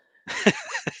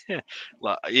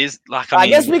 I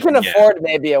guess we can afford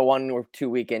maybe a 1 or 2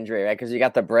 week injury, right? Because you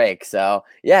got the break. So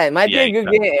yeah, it might be a good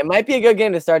game. It might be a good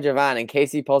game to start Jovan in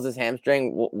case he pulls his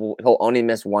hamstring. He'll only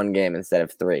miss 1 game instead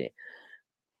of 3.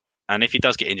 And if he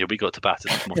does get injured, we got to bat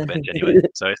him off the bench anyway,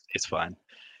 so it's fine.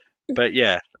 But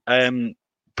yeah,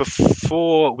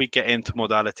 before we get into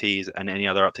modalities and any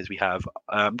other updates we have,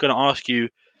 I'm going to ask you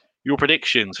your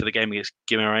predictions for the game against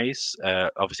Guimarães.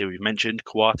 Obviously, we've mentioned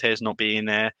Coates not being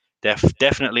there.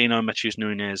 Definitely no Matheus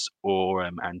Nunes or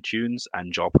Antunes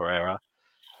and João Pereira.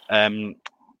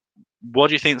 What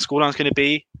do you think the scoreline's going to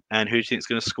be, and who do you think is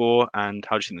going to score, and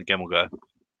how do you think the game will go?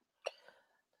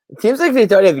 It seems like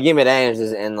Vitória of Guimarães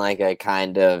is in like a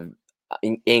kind of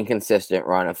inconsistent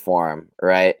run of form,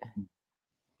 right?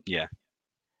 Yeah.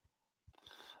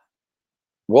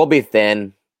 We'll be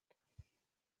thin.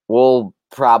 We'll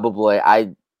probably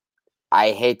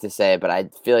I hate to say it, but I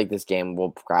feel like this game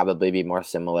will probably be more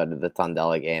similar to the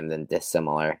Tondela game than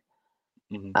dissimilar.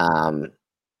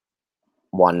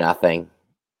 1-0.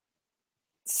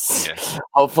 Yeah.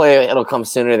 Hopefully it'll come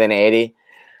sooner than 80.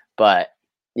 But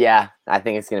yeah, I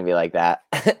think it's going to be like that.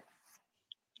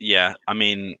 Yeah, I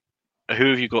mean, who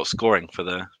have you got scoring for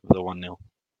the 1-0?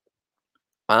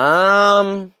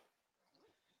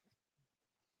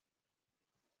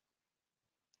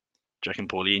 Do you reckon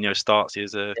Paulinho starts?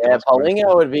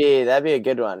 Paulinho that'd be a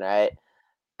good one, right?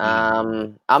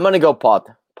 I'm gonna go Pot.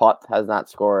 Pot has not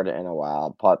scored in a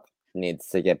while. Pot needs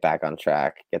to get back on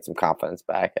track, get some confidence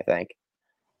back, I think.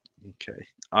 Okay.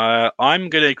 I'm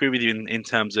gonna agree with you in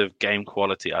terms of game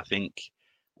quality. I think,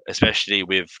 especially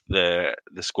with the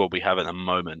squad we have at the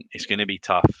moment, it's gonna be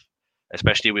tough.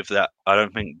 Especially with that, I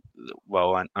don't think.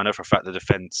 Well, I know for a fact the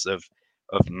defense of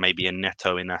maybe a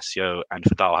Neto, Inacio, and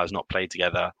Fadal has not played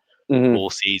together all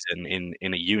season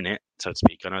in a unit, so to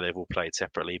speak. I know they've all played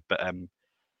separately, but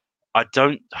I've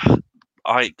got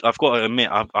to admit,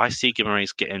 I see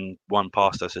Guimarães getting one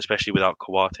past us, especially without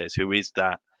Coates, who is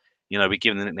that, we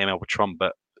give him the nickname El Patron,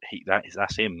 but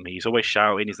that's him. He's always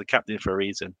shouting. He's the captain for a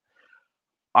reason.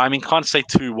 I mean, can't say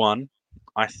 2-1.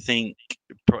 I think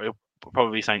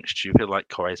probably saying stupid like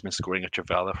Quaresma scoring a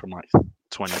Trivela from like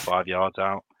 25 yards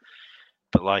out,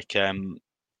 but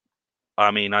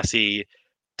I mean, I see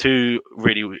 2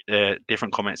 really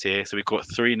different comments here. So we've got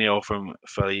 3-0 from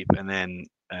Philippe, and then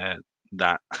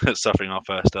that suffering our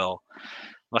first L.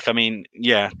 Like, I mean,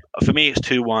 yeah, for me it's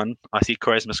 2-1. I see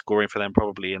Quaresma scoring for them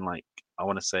probably in I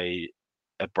want to say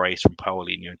a brace from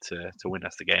Paulinho to win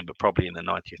us the game, but probably in the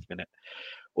 90th minute,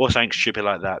 or something stupid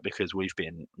like that, because we've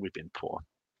been poor.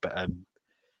 But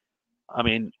I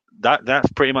mean,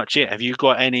 that's pretty much it. Have you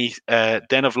got any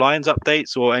Den of Lions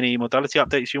updates or any modality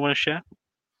updates you want to share?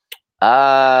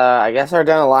 I guess our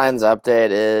Den of Lions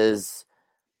update is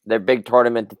their big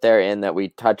tournament that they're in that we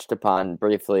touched upon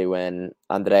briefly when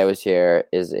Andre was here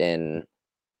is in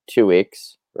 2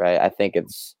 weeks, right? I think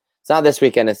it's not this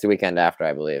weekend, it's the weekend after,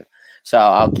 I believe. So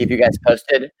I'll keep you guys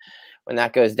posted when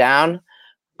that goes down.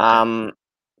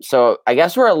 So I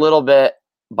guess we're a little bit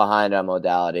behind on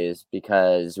modalities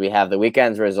because we have the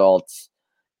weekend's results,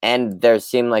 and there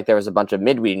seemed like there was a bunch of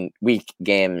midweek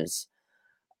games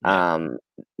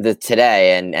the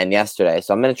today and yesterday.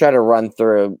 So I'm going to try to run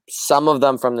through some of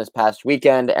them from this past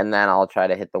weekend, and then I'll try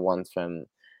to hit the ones from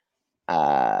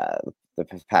the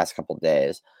past couple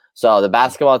days. So the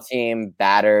basketball team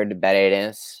battered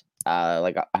Beredes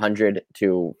like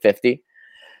 100-50.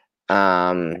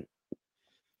 And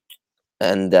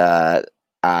the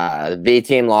B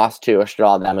team lost to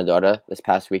Estrela Amadora this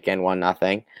past weekend,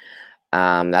 1-0.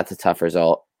 That's a tough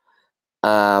result.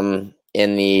 In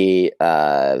the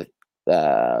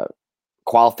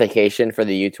qualification for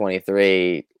the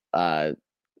U23 Taça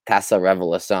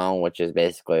Revelação, which is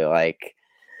basically like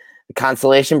the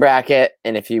consolation bracket,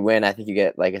 and if you win, I think you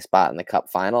get like a spot in the cup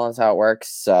final. Is how it works.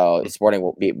 So Sporting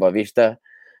will beat Boavista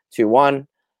 2-1,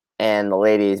 and the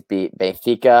ladies beat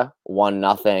Benfica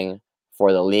 1-0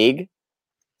 for the league.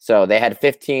 So they had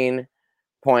 15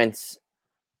 points.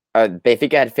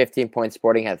 Benfica had 15 points.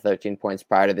 Sporting had 13 points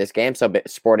prior to this game. So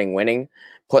Sporting winning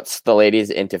puts the ladies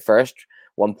into first,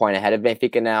 1 point ahead of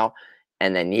Benfica now.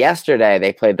 And then yesterday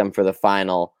they played them for the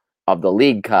final of the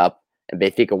League Cup, and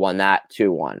Benfica won that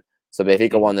 2-1. So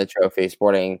Benfica won the trophy.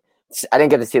 Sporting, I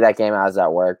didn't get to see that game. I was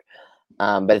at work.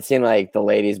 But it seemed like the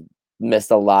ladies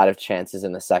missed a lot of chances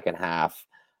in the second half.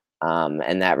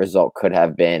 And that result could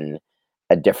have been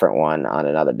a different one on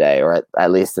another day, or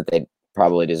at least that they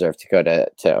probably deserve to go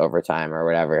to overtime or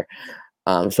whatever.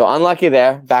 So unlucky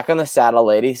there. Back on the saddle,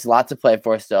 ladies. Lots to play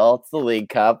for still. It's the League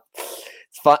Cup.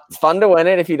 It's fun to win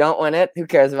it. If you don't win it, who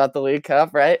cares about the League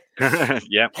Cup, right?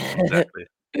 Yeah, exactly.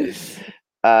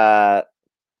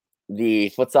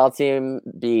 The futsal team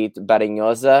beat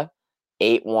Barinhosa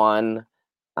 8-1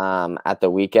 at the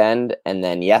weekend, and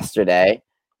then yesterday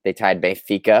they tied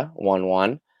Benfica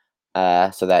 1-1.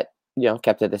 So that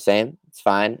kept it the same. It's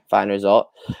fine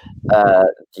result.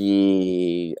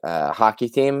 The hockey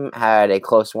team had a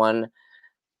close one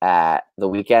at the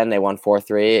weekend. They won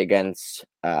 4-3 against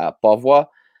Povoa,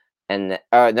 and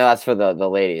no, that's for the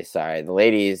ladies. Sorry, the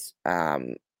ladies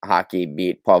hockey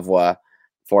beat Povoa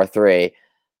 4-3.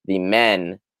 The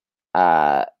men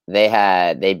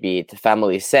they beat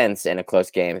Family Sense in a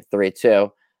close game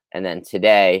 3-2, and then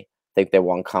today I think they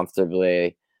won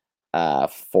comfortably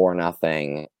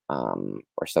 4-0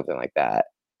 or something like that.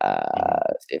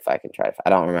 See if I can try.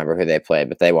 I don't remember who they played,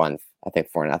 but they won I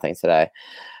think 4-0 today.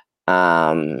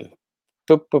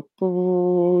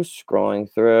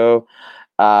 Scrolling through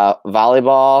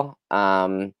volleyball.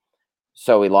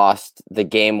 So we lost the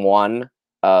game 1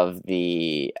 of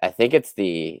the, I think it's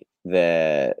the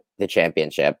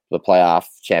championship, the playoff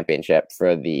championship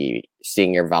for the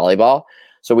senior volleyball.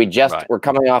 So we're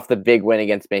coming off the big win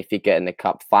against Benfica in the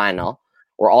cup final.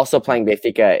 We're also playing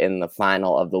Benfica in the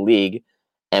final of the league,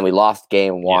 and we lost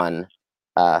game 1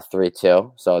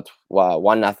 3-2. So it's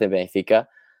 1-0 Benfica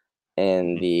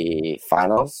in the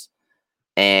finals.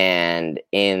 And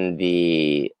in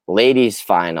the ladies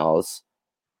finals,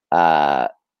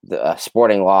 the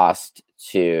Sporting lost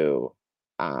to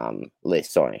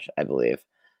Leções, I believe.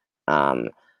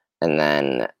 And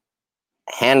then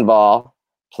handball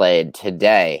played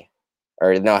today.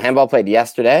 Or no, handball played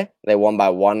yesterday. They won by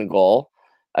 1 goal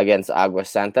against Águas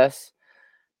Santas.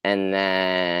 And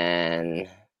then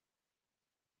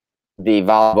the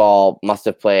volleyball must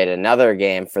have played another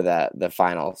game for the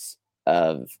finals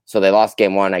of. So they lost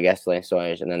game 1, I guess, to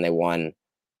Leções, and then they won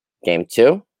game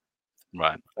 2.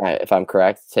 Right. If I'm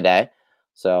correct, today.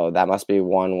 So that must be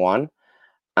 1-1.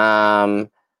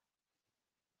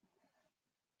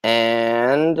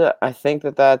 And I think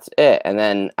that's it. And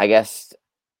then I guess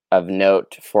of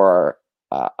note for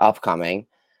upcoming,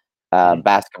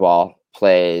 basketball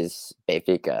plays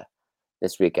Benfica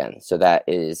this weekend. So that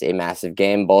is a massive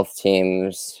game. Both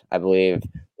teams, I believe,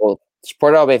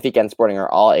 Porto, Benfica, and Sporting are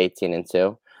all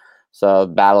 18-2. So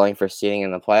battling for seeding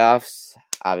in the playoffs.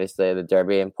 Obviously, the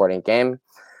derby, important game.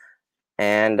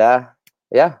 And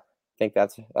yeah, I think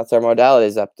that's our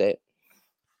modalities update.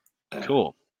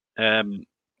 Cool.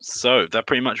 So that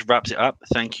pretty much wraps it up.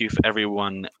 Thank you for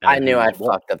everyone. I knew I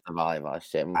fucked up the volleyball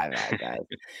shit. My bad,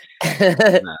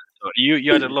 guys. No,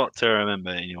 you had a lot to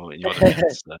remember in your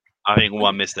defense. So I think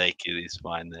one mistake is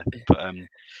fine there. But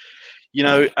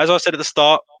as I said at the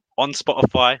start, on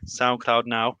Spotify, SoundCloud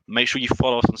now, make sure you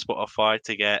follow us on Spotify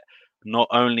to get not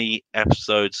only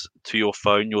episodes to your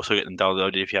phone, you also get them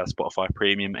downloaded if you have Spotify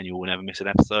Premium, and you will never miss an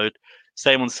episode.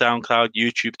 Same on SoundCloud,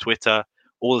 YouTube, Twitter,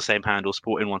 all the same handle,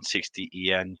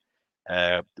 Sporting160EN.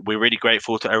 We're really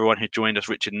grateful to everyone who joined us: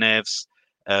 Richard Neves,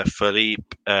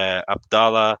 Philippe,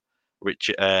 Abdallah,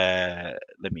 Richard.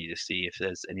 Let me just see if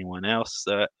there's anyone else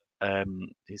that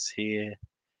is here.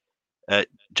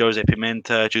 Jose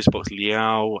Pimenta, Juicebox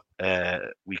Liao.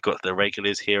 We've got the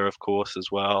regulars here, of course,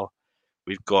 as well.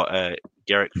 We've got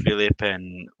Garrick Phillip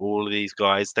and all of these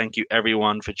guys. Thank you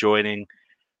everyone for joining.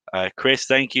 Chris,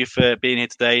 thank you for being here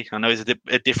today. I know it's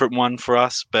a different one for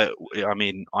us, but I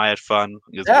mean, I had fun.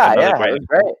 It was another great. It was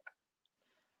great.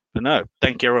 But no,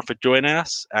 thank you everyone for joining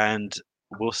us, and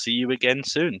we'll see you again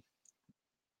soon.